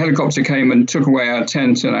 a helicopter came and took away our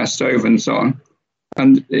tent and our stove and so on.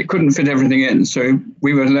 And it couldn't fit everything in. So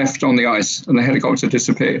we were left on the ice and the helicopter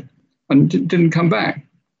disappeared and didn't come back.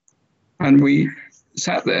 And we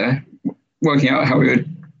sat there working out how we would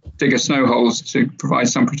dig a snow holes to provide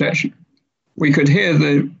some protection. We could hear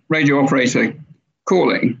the radio operator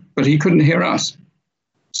calling, but he couldn't hear us.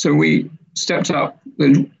 So we stepped up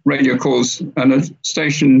the radio calls, and a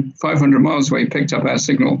station 500 miles away picked up our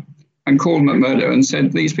signal and called McMurdo and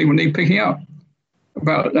said, these people need picking up.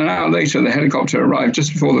 About an hour later, the helicopter arrived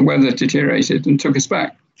just before the weather deteriorated and took us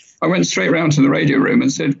back. I went straight round to the radio room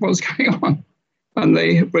and said, what's going on? And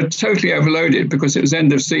they were totally overloaded because it was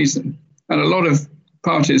end of season and a lot of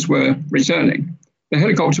parties were returning. The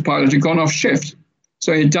helicopter pilot had gone off shift,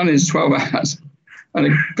 so he'd done his 12 hours and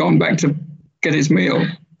had gone back to get his meal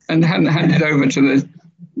and hadn't handed over to the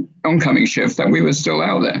oncoming shift that we were still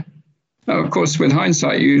out there. Now, of course, with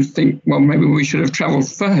hindsight, you think, well, maybe we should have travelled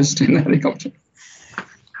first in the helicopter.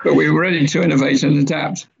 But we were ready to innovate and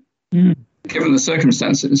adapt, given the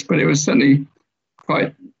circumstances. But it was certainly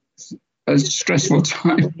quite a stressful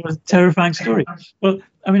time. It was a terrifying story. Well,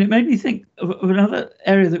 I mean, it made me think of another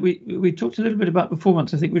area that we talked a little bit about before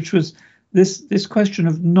once, I think, which was this question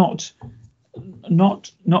of not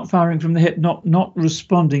firing from the hip, not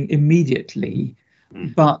responding immediately,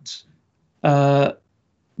 but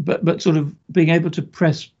but sort of being able to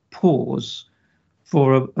press pause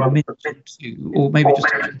for a minute or two, or maybe just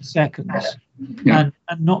 10 seconds, and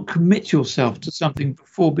not commit yourself to something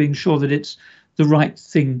before being sure that it's the right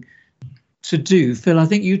thing to do. Phil, I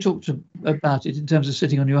think you talked about it in terms of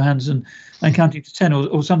sitting on your hands and counting to 10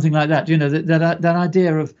 or something like that. You know, that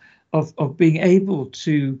idea of being able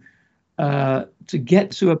to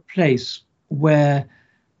get to a place where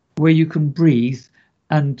you can breathe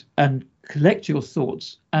and collect your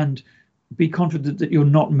thoughts and be confident that you're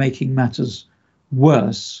not making matters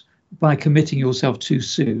worse by committing yourself too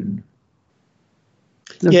soon.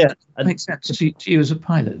 That makes sense to you as a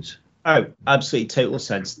pilot. Oh, absolutely, total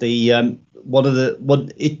sense. If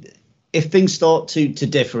things start to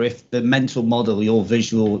differ, if the mental model, your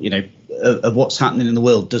visual, of what's happening in the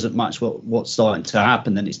world doesn't match what's starting to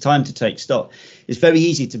happen, then it's time to take stock. It's very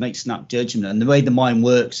easy to make snap judgment, and the way the mind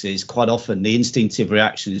works is quite often the instinctive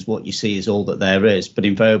reaction is what you see is all that there is, but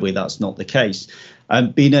invariably that's not the case.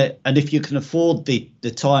 And if you can afford the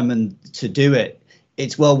time and to do it,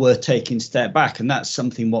 it's well worth taking a step back. And that's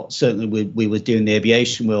something what certainly we would do in the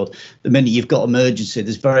aviation world. The minute you've got emergency,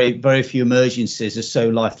 there's very, very few emergencies are so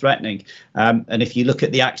life-threatening. And if you look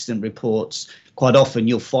at the accident reports, quite often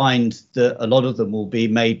you'll find that a lot of them will be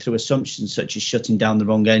made through assumptions such as shutting down the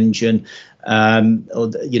wrong engine, or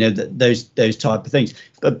those type of things.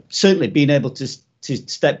 But certainly being able to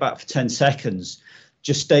step back for 10 seconds,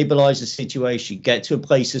 just stabilize the situation, get to a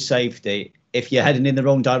place of safety. If you're heading in the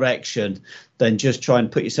wrong direction, then just try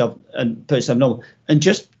and put yourself normal and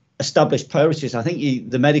just establish priorities. I think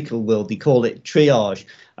the medical world, they call it triage.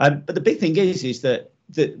 But the big thing is that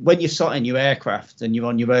when you're sat in your aircraft and you're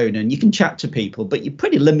on your own and you can chat to people, but you're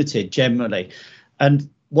pretty limited generally. And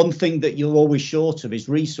one thing that you're always short of is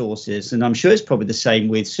resources. And I'm sure it's probably the same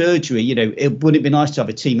with surgery. Wouldn't it be nice to have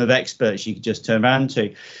a team of experts you could just turn around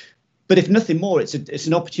to? But if nothing more, it's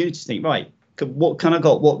an opportunity to think, right, what can I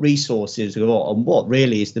got? What resources and what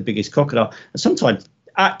really is the biggest crocodile? And sometimes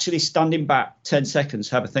actually standing back 10 seconds,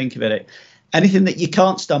 have a think about it. Anything that you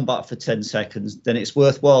can't stand back for 10 seconds, then it's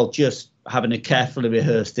worthwhile just having a carefully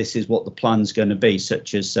rehearsed, this is what the plan's going to be,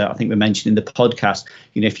 such as I think we mentioned in the podcast.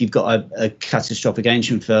 If you've got a catastrophic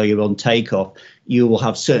engine failure on takeoff, you will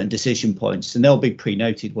have certain decision points and they'll be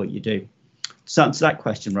pre-noted what you do. Does that answer that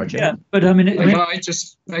question, Roger? Yeah, but I mean... Can I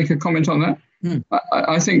just make a comment on that?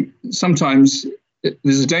 I think sometimes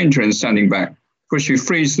there's a danger in standing back. Of course, you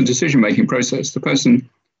freeze the decision-making process. The person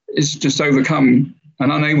is just overcome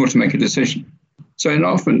and unable to make a decision. So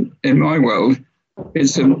often in my world,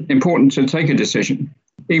 it's important to take a decision,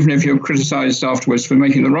 even if you're criticised afterwards for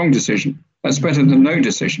making the wrong decision. That's better than no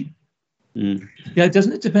decision. Yeah,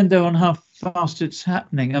 doesn't it depend, though, on how fast it's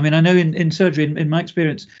happening? I mean, I know in surgery, in my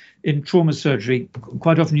experience, in trauma surgery,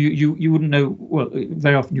 quite often you wouldn't know, well,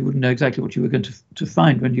 very often you wouldn't know exactly what you were going to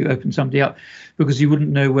find when you opened somebody up, because you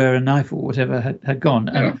wouldn't know where a knife or whatever had gone.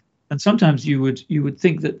 Yeah. And sometimes you would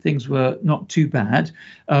think that things were not too bad,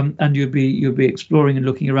 and you'd be exploring and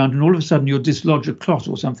looking around, and all of a sudden you'd dislodge a clot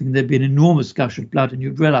or something. There'd be an enormous gush of blood, and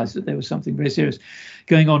you'd realise that there was something very serious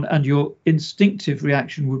going on. And your instinctive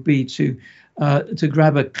reaction would be to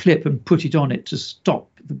grab a clip and put it on it to stop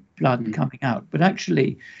the blood coming out. But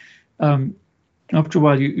actually, after a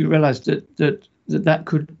while, you realise that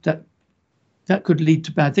could lead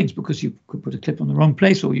to bad things, because you could put a clip on the wrong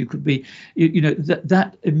place, or you could be,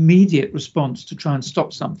 that immediate response to try and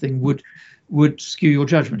stop something would skew your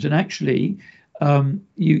judgment. And actually,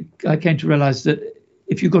 I came to realise that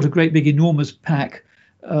if you've got a great big enormous pack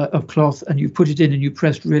of cloth and you put it in and you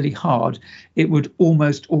pressed really hard, it would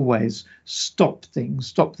almost always stop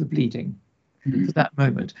the bleeding. For that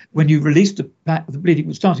moment. When you release the bleeding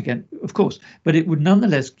would start again, of course, but it would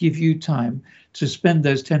nonetheless give you time to spend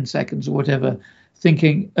those 10 seconds or whatever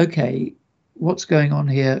thinking, okay, what's going on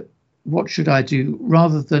here? What should I do?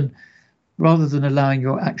 Rather than allowing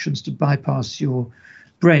your actions to bypass your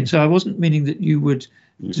brain. So I wasn't meaning that you would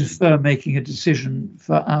defer making a decision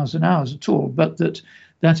for hours and hours at all, but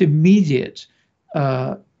that immediate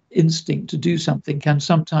instinct to do something can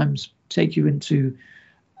sometimes take you into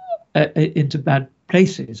bad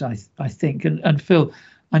places, I think. And Phil,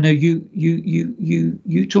 I know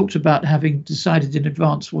you talked about having decided in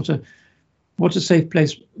advance what a safe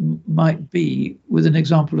place might be, with an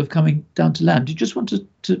example of coming down to land. Do you just want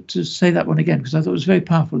to say that one again? Because I thought it was a very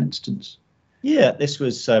powerful instance. Yeah, this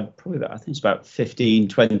was probably I think it's about 15,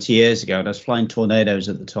 20 years ago, and I was flying Tornadoes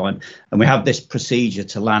at the time. And we have this procedure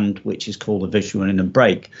to land, which is called a visual in and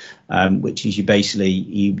brake, which is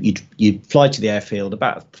you fly to the airfield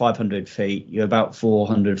about 500 feet, you're about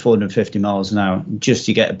 450 miles an hour, just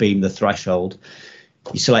to get a beam the threshold.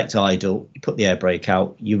 you select idle, you put the air brake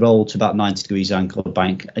out, you roll to about 90 degrees angle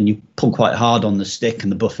bank, and you pull quite hard on the stick,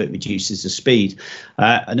 and the buffet reduces the speed.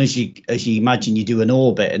 And as you imagine, you do an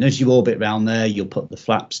orbit, and as you orbit around there, you'll put the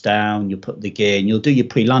flaps down, you'll put the gear, and you'll do your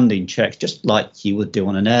pre-landing checks just like you would do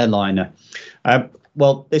on an airliner.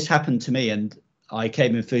 Well, this happened to me, and I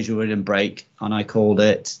came in visual and brake, and I called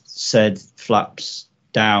it, said flaps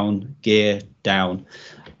down, gear down.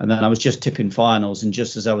 And then I was just tipping finals, and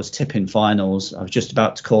just as I was tipping finals, I was just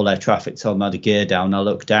about to call air traffic, tell them I had a gear down. I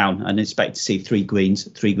looked down and expect to see three greens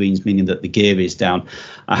meaning that the gear is down.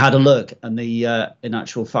 I had a look, and in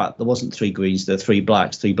actual fact, there wasn't three greens, there were three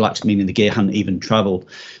blacks meaning the gear hadn't even travelled.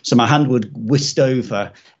 So my hand would whisked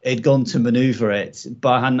over, it'd gone to manoeuvre it, but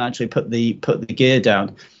I hadn't actually put the gear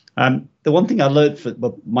down. The one thing I learned for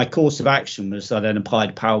my course of action was I then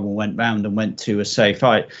applied power and went round and went to a safe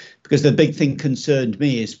height, because the big thing concerned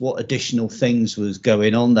me is what additional things was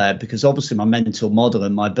going on there, because obviously my mental model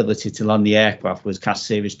and my ability to land the aircraft was cast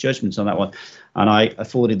serious judgments on that one, and I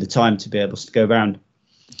afforded the time to be able to go round.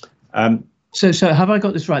 So have I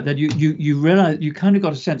got this right? Then you realize, you kind of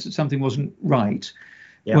got a sense that something wasn't right.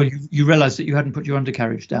 Yeah. Well, you realized that you hadn't put your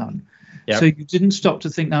undercarriage down. Yep. So you didn't stop to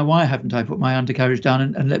think, now, why haven't I put my undercarriage down,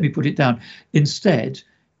 and let me put it down? Instead,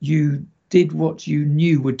 you did what you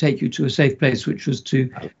knew would take you to a safe place, which was to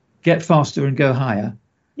get faster and go higher.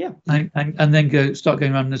 Yeah. And then start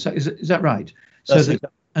going around. Is that right?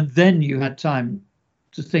 And then you had time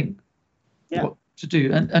to think what to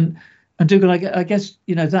do. And Dougal, I guess,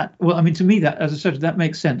 that, well, I mean, to me, that, as I said, that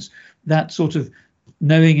makes sense. That sort of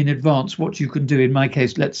knowing in advance what you can do. In my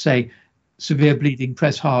case, let's say severe bleeding,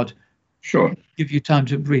 press hard. Sure. Give you time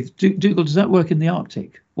to breathe. Dougal, does that work in the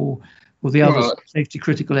Arctic or the other safety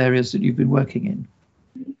critical areas that you've been working in?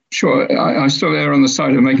 Sure. I still err on the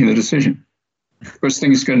side of making the decision, because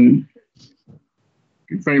things can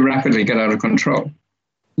very rapidly get out of control.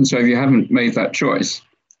 And so if you haven't made that choice,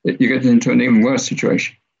 you get into an even worse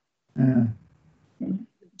situation.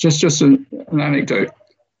 Just an anecdote.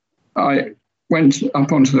 I went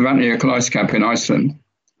up onto the Vatnajökull ice cap in Iceland.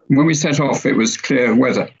 When we set off, it was clear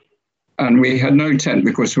weather. And we had no tent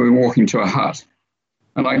because we were walking to a hut.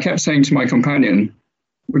 And I kept saying to my companion,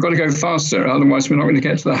 we've got to go faster, otherwise we're not going to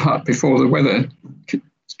get to the hut before the weather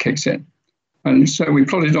kicks in. And so we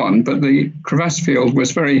plodded on, but the crevasse field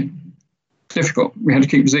was very difficult. We had to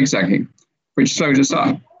keep zigzagging, which slowed us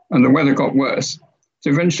up, and the weather got worse.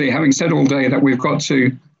 So eventually, having said all day that we've got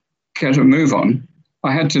to get a move on,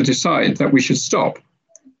 I had to decide that we should stop.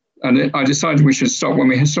 And I decided we should stop when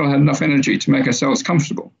we still had enough energy to make ourselves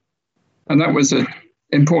comfortable. And that was an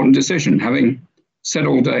important decision. Having said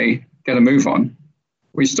all day, get a move on,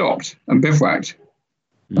 we stopped and bivouacked.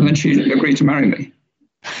 And then she agreed to marry me.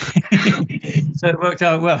 So it worked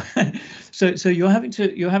out well. So you're having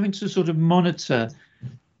to sort of monitor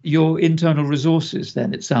your internal resources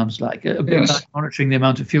then, it sounds like. A bit like monitoring the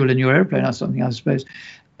amount of fuel in your airplane or something, I suppose,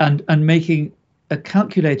 and making a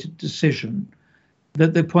calculated decision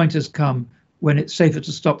that the point has come when it's safer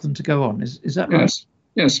to stop than to go on. Is that right?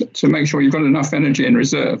 Yes, to make sure you've got enough energy in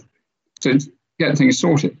reserve to get things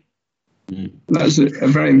sorted. That's a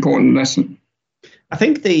very important lesson. I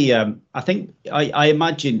think I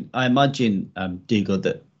imagine Dougal,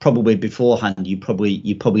 that probably beforehand you probably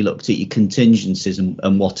looked at your contingencies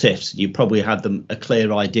and what ifs. You probably had a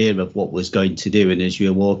clear idea of what was going to do, and as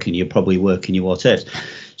you were walking, you're probably working your what ifs.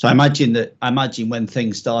 So I imagine when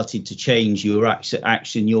things started to change, you were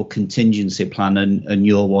actually your contingency plan and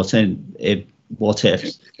your what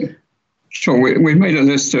ifs. Sure, we made a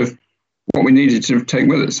list of what we needed to take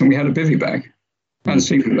with us, and we had a bivvy bag and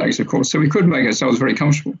sleeping bags, of course, so we could make ourselves very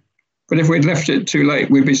comfortable. But if we'd left it too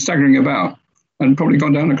late, we'd be staggering about and probably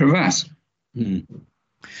gone down a crevasse.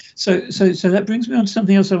 So that brings me on to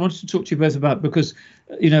something else I wanted to talk to you both about, because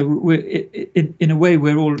we're in a way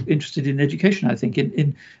we're all interested in education, I think,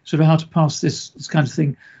 in sort of how to pass this kind of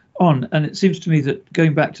thing on. And it seems to me that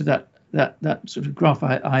going back to that sort of graph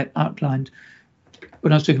I outlined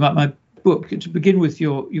when I was talking about my book, to begin with,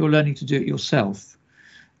 you're learning to do it yourself,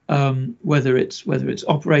 whether it's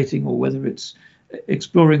operating or whether it's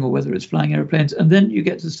exploring or whether it's flying airplanes, and then you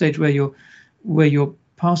get to the stage where you're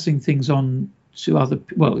passing things on to other.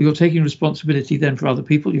 Well, you're taking responsibility then for other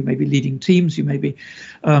people. You may be leading teams. You may be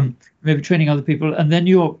training other people, and then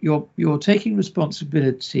you're taking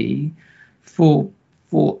responsibility for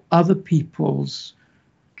other people's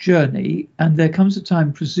journey. And there comes a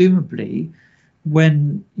time, presumably,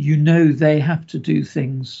 when they have to do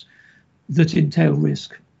things that entail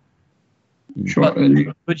risk.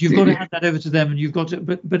 Sure. But you've got to hand that over to them, and you've got to,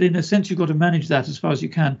 but in a sense, you've got to manage that as far as you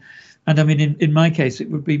can. And I mean, in my case, it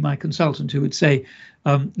would be my consultant who would say,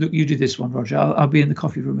 look, you do this one, Roger, I'll be in the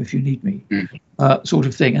coffee room if you need me, sort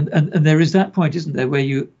of thing. And there is that point, isn't there, where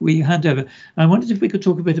you hand over. And I wondered if we could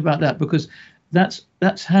talk a bit about that, because that's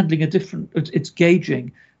handling it's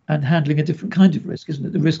gauging and handling a different kind of risk, isn't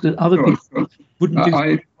it? The risk that other people wouldn't do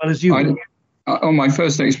as well as you would. On my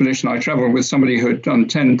first expedition, I travelled with somebody who had done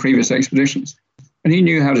 10 previous expeditions, and he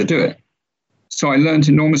knew how to do it. So I learned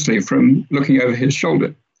enormously from looking over his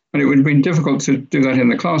shoulder, and it would have been difficult to do that in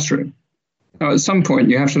the classroom. Now, at some point,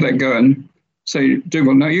 you have to let go and say,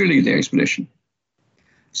 Dougal, now you lead the expedition.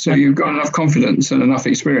 So you've got enough confidence and enough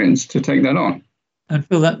experience to take that on. And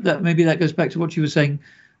Phil, that maybe that goes back to what you were saying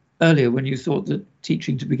earlier, when you thought that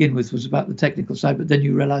teaching to begin with was about the technical side, but then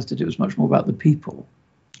you realised that it was much more about the people.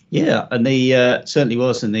 Yeah, and the certainly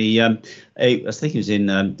was, and I think it was in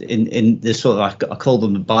the sort of, I call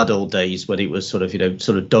them the bad old days, when it was sort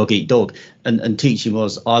of dog eat dog, and teaching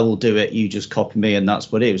was, I will do it, you just copy me, and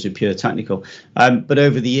that's what it was, pure technical. But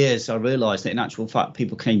over the years, I realised that in actual fact,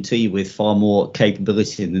 people came to you with far more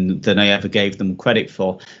capability than I ever gave them credit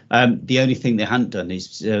for. The only thing they hadn't done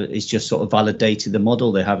is just sort of validated the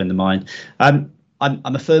model they have in the mind.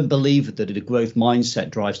 I'm a firm believer that a growth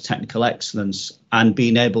mindset drives technical excellence, and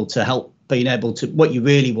being able to what you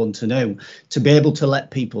really want to know, to be able to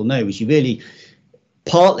let people know, is you really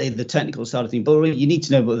partly the technical side of things, but really you need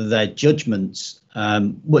to know whether their judgments,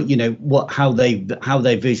 how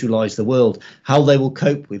they visualize the world, how they will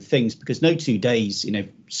cope with things, because no 2 days,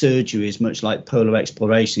 surgery is much like polar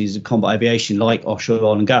exploration, is combat aviation, like offshore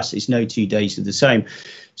oil and gas. It's no 2 days are the same.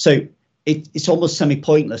 So it's almost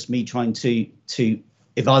semi-pointless me trying to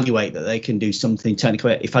evaluate that they can do something technical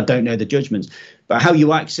if I don't know the judgments. But how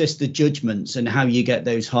you access the judgments and how you get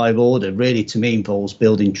those higher order really, to me, involves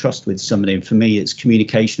building trust with somebody. And for me, it's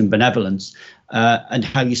communication and benevolence, and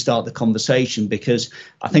how you start the conversation, because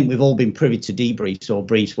I think we've all been privy to debriefs or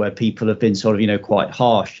briefs where people have been sort of, quite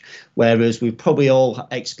harsh, whereas we've probably all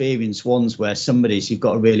experienced ones where you've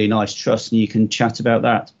got a really nice trust and you can chat about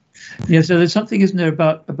that. Yeah, so there's something, isn't there,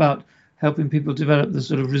 about helping people develop the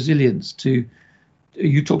sort of resilience to,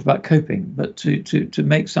 you talked about coping, but to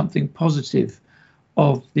make something positive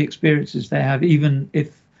of the experiences they have, even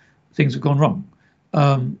if things have gone wrong,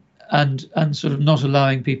 and sort of not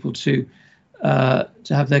allowing people to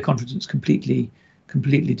have their confidence completely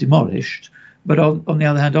demolished. But on the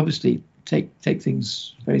other hand, obviously take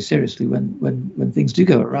things very seriously when things do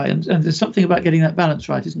go awry. And there's something about getting that balance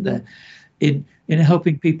right, isn't there, in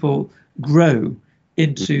helping people grow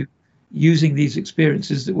into using these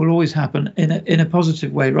experiences that will always happen in a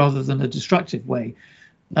positive way rather than a destructive way.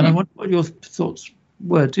 And I wonder what your thoughts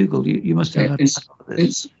were, Dougal. You must have.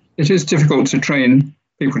 It is difficult to train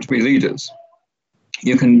people to be leaders.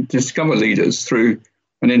 You can discover leaders through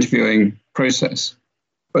an interviewing process,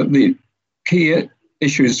 but the key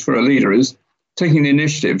issues for a leader is taking the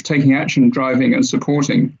initiative, taking action, driving and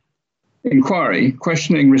supporting inquiry,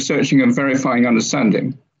 questioning, researching and verifying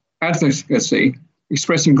understanding, advocacy,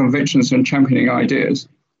 expressing convictions and championing ideas,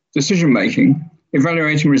 decision-making,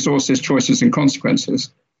 evaluating resources, choices and consequences.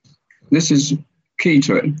 This is key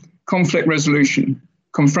to it. Conflict resolution,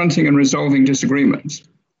 confronting and resolving disagreements.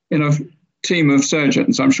 In a team of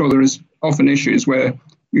surgeons, I'm sure there is often issues where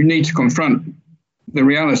you need to confront the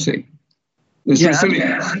reality. There's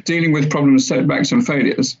resilience, dealing with problems, setbacks and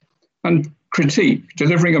failures, and critique,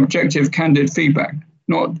 delivering objective, candid feedback,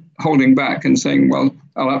 not holding back and saying, well,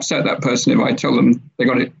 I'll upset that person if I tell them they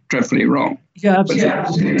got it dreadfully wrong. Yeah,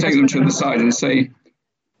 absolutely. But take them to the side and say,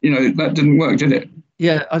 that didn't work, did it?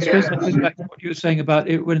 Yeah, I suppose that goes back to what you were saying about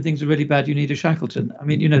it, when things are really bad, you need a Shackleton. I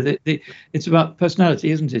mean, it's about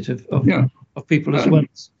personality, isn't it, of people as well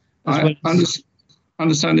as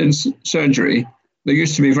understand in surgery, there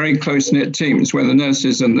used to be very close-knit teams where the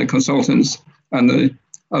nurses and the consultants and the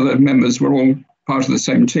other members were all part of the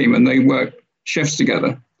same team, and they worked shifts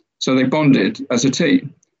together. So they bonded as a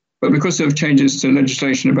team. But because of changes to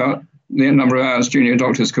legislation about the number of hours junior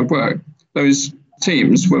doctors could work, those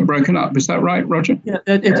teams were broken up. Is that right, Roger? Yeah,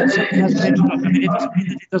 it has changed. I mean, it doesn't mean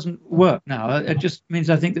that it doesn't work now. It just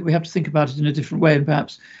means I think that we have to think about it in a different way, and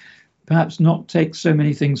perhaps not take so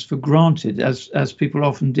many things for granted as people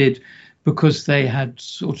often did, because they had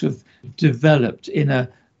sort of developed in an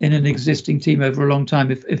existing team over a long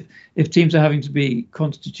time. If teams are having to be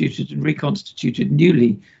constituted and reconstituted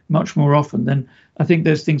newly much more often, then I think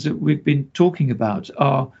those things that we've been talking about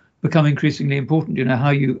are become increasingly important. How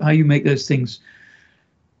you make those things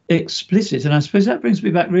explicit. And I suppose that brings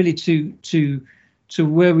me back really to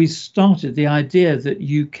where we started, the idea that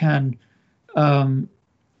you can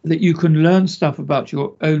that you can learn stuff about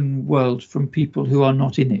your own world from people who are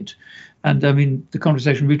not in it. And I mean, the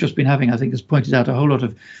conversation we've just been having, I think, has pointed out a whole lot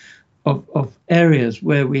of areas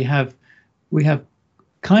where we have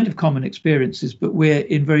kind of common experiences, but we're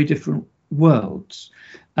in very different worlds.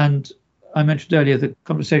 And I mentioned earlier the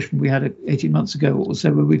conversation we had 18 months ago or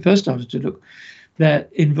so when we first started to look,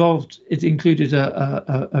 it included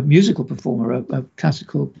a musical performer, a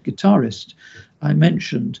classical guitarist I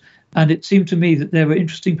mentioned. And it seemed to me that there were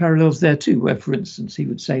interesting parallels there too, where, for instance, he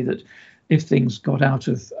would say that if things got out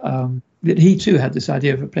of, that he too had this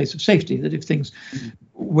idea of a place of safety, that if things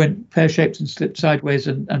went pear-shaped and slipped sideways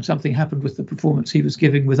and something happened with the performance he was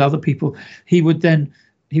giving with other people, he would then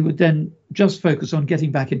just focus on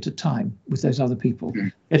getting back into time with those other people,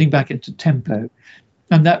 getting back into tempo.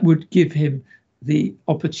 And that would give him the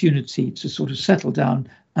opportunity to sort of settle down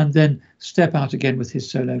and then step out again with his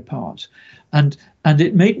solo part. And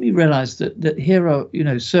it made me realize that here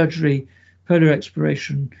are, surgery, polar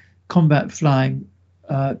exploration, combat flying,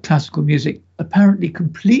 classical music, apparently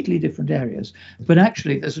completely different areas, but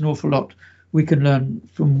actually there's an awful lot we can learn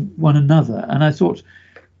from one another. And I thought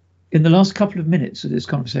in the last couple of minutes of this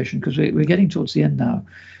conversation, because we're getting towards the end now,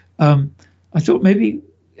 I thought maybe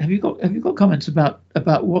have you got comments about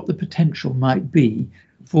what the potential might be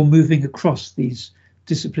for moving across these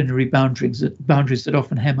disciplinary boundaries that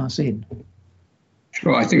often hem us in?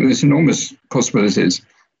 Sure, I think there's enormous possibilities.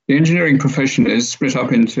 The engineering profession is split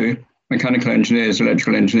up into mechanical engineers,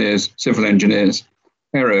 electrical engineers, civil engineers,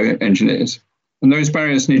 aero engineers. And those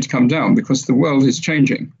barriers need to come down because the world is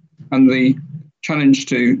changing. And the challenge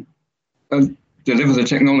to deliver the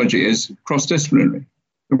technology is cross-disciplinary,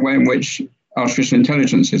 the way in which artificial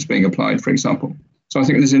intelligence is being applied, for example. So I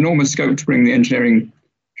think there's enormous scope to bring the engineering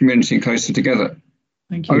community closer together.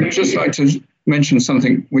 Thank you. I would just like to mention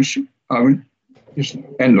something which I would just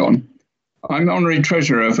end on. I'm honorary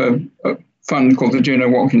treasurer of a fund called the Gino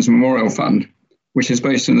Watkins Memorial Fund, which is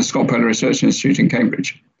based in the Scott Polar Research Institute in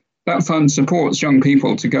Cambridge. That fund supports young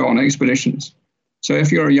people to go on expeditions. So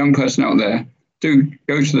if you're a young person out there, do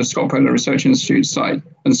go to the Scott Polar Research Institute site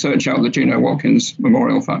and search out the Gino Watkins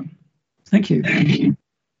Memorial Fund. Thank you.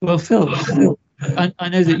 Well, Phil, I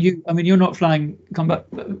know that you're not flying combat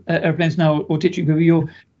airplanes now or teaching people.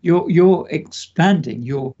 You're expanding.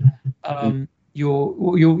 You're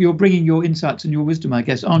bringing your insights and your wisdom, I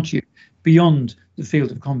guess, aren't you, beyond the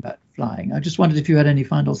field of combat flying? I just wondered if you had any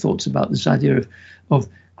final thoughts about this idea of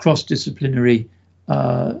cross-disciplinary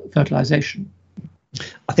fertilization.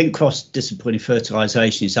 I think cross-disciplinary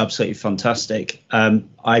fertilisation is absolutely fantastic.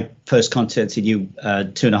 I first contacted you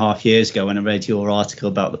 2.5 years ago when I read your article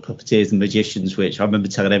about the puppeteers and magicians, which I remember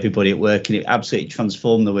telling everybody at work, and it absolutely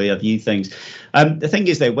transformed the way I view things. The thing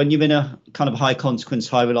is, though, when you're in a kind of high consequence,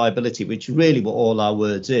 high reliability, which really what all our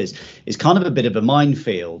words is kind of a bit of a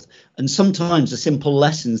minefield. And sometimes the simple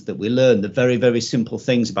lessons that we learn, the very, very simple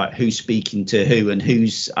things about who's speaking to who and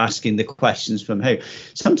who's asking the questions from who,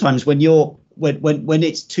 sometimes when you're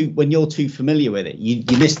too familiar with it,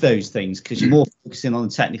 you miss those things because you're more focusing on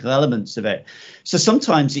the technical elements of it. So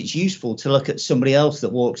sometimes it's useful to look at somebody else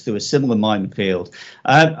that walks through a similar minefield.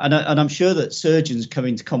 And I'm sure that surgeons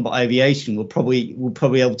coming to combat aviation will probably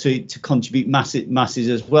be able to contribute masses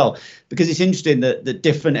as well, because it's interesting that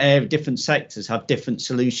different sectors have different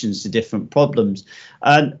solutions to different problems,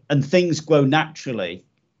 and things grow naturally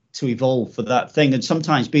to evolve for that thing. And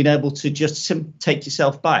sometimes being able to just take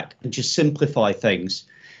yourself back and just simplify things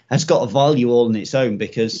has got a value all on its own,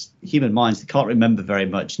 because human minds, they can't remember very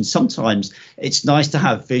much. And sometimes it's nice to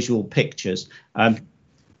have visual pictures.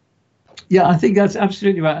 Yeah, I think that's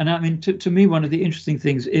absolutely right. And I mean, to me, one of the interesting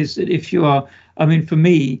things is that if you are, for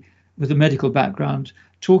me, with a medical background,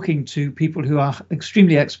 talking to people who are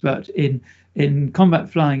extremely expert in combat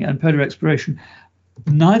flying and polar exploration,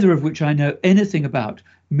 neither of which I know anything about,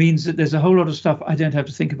 means that there's a whole lot of stuff I don't have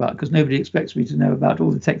to think about, because nobody expects me to know about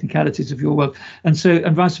all the technicalities of your world, and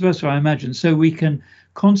vice versa, I imagine. So we can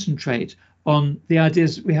concentrate on the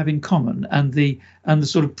ideas that we have in common and the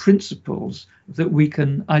sort of principles that we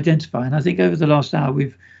can identify. And I think over the last hour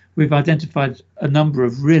we've identified a number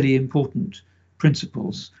of really important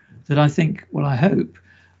principles that I think, well, I hope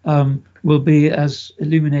will be as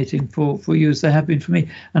illuminating for you as they have been for me.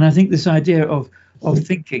 And I think this idea of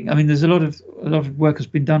thinking, there's a lot of work has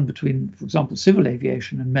been done between, for example, civil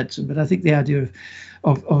aviation and medicine, but I think the idea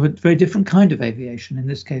of a very different kind of aviation, in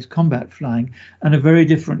this case combat flying, and a very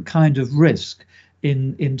different kind of risk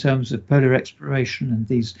in terms of polar exploration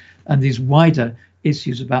and these wider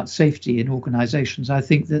issues about safety in organizations, I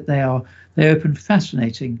think that they open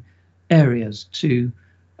fascinating areas to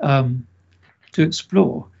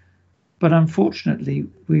explore. But unfortunately,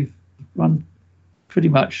 we've run pretty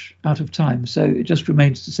much out of time. So it just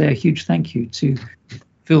remains to say a huge thank you to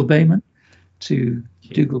Phil Bayman, to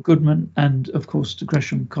Dougal Goodman, and of course to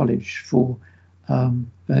Gresham College for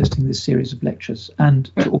hosting this series of lectures, and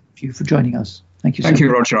to all of you for joining us. Thank you. Thank you,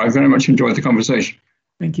 Roger. I very much enjoyed the conversation.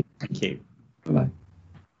 Thank you. Thank you. Bye-bye.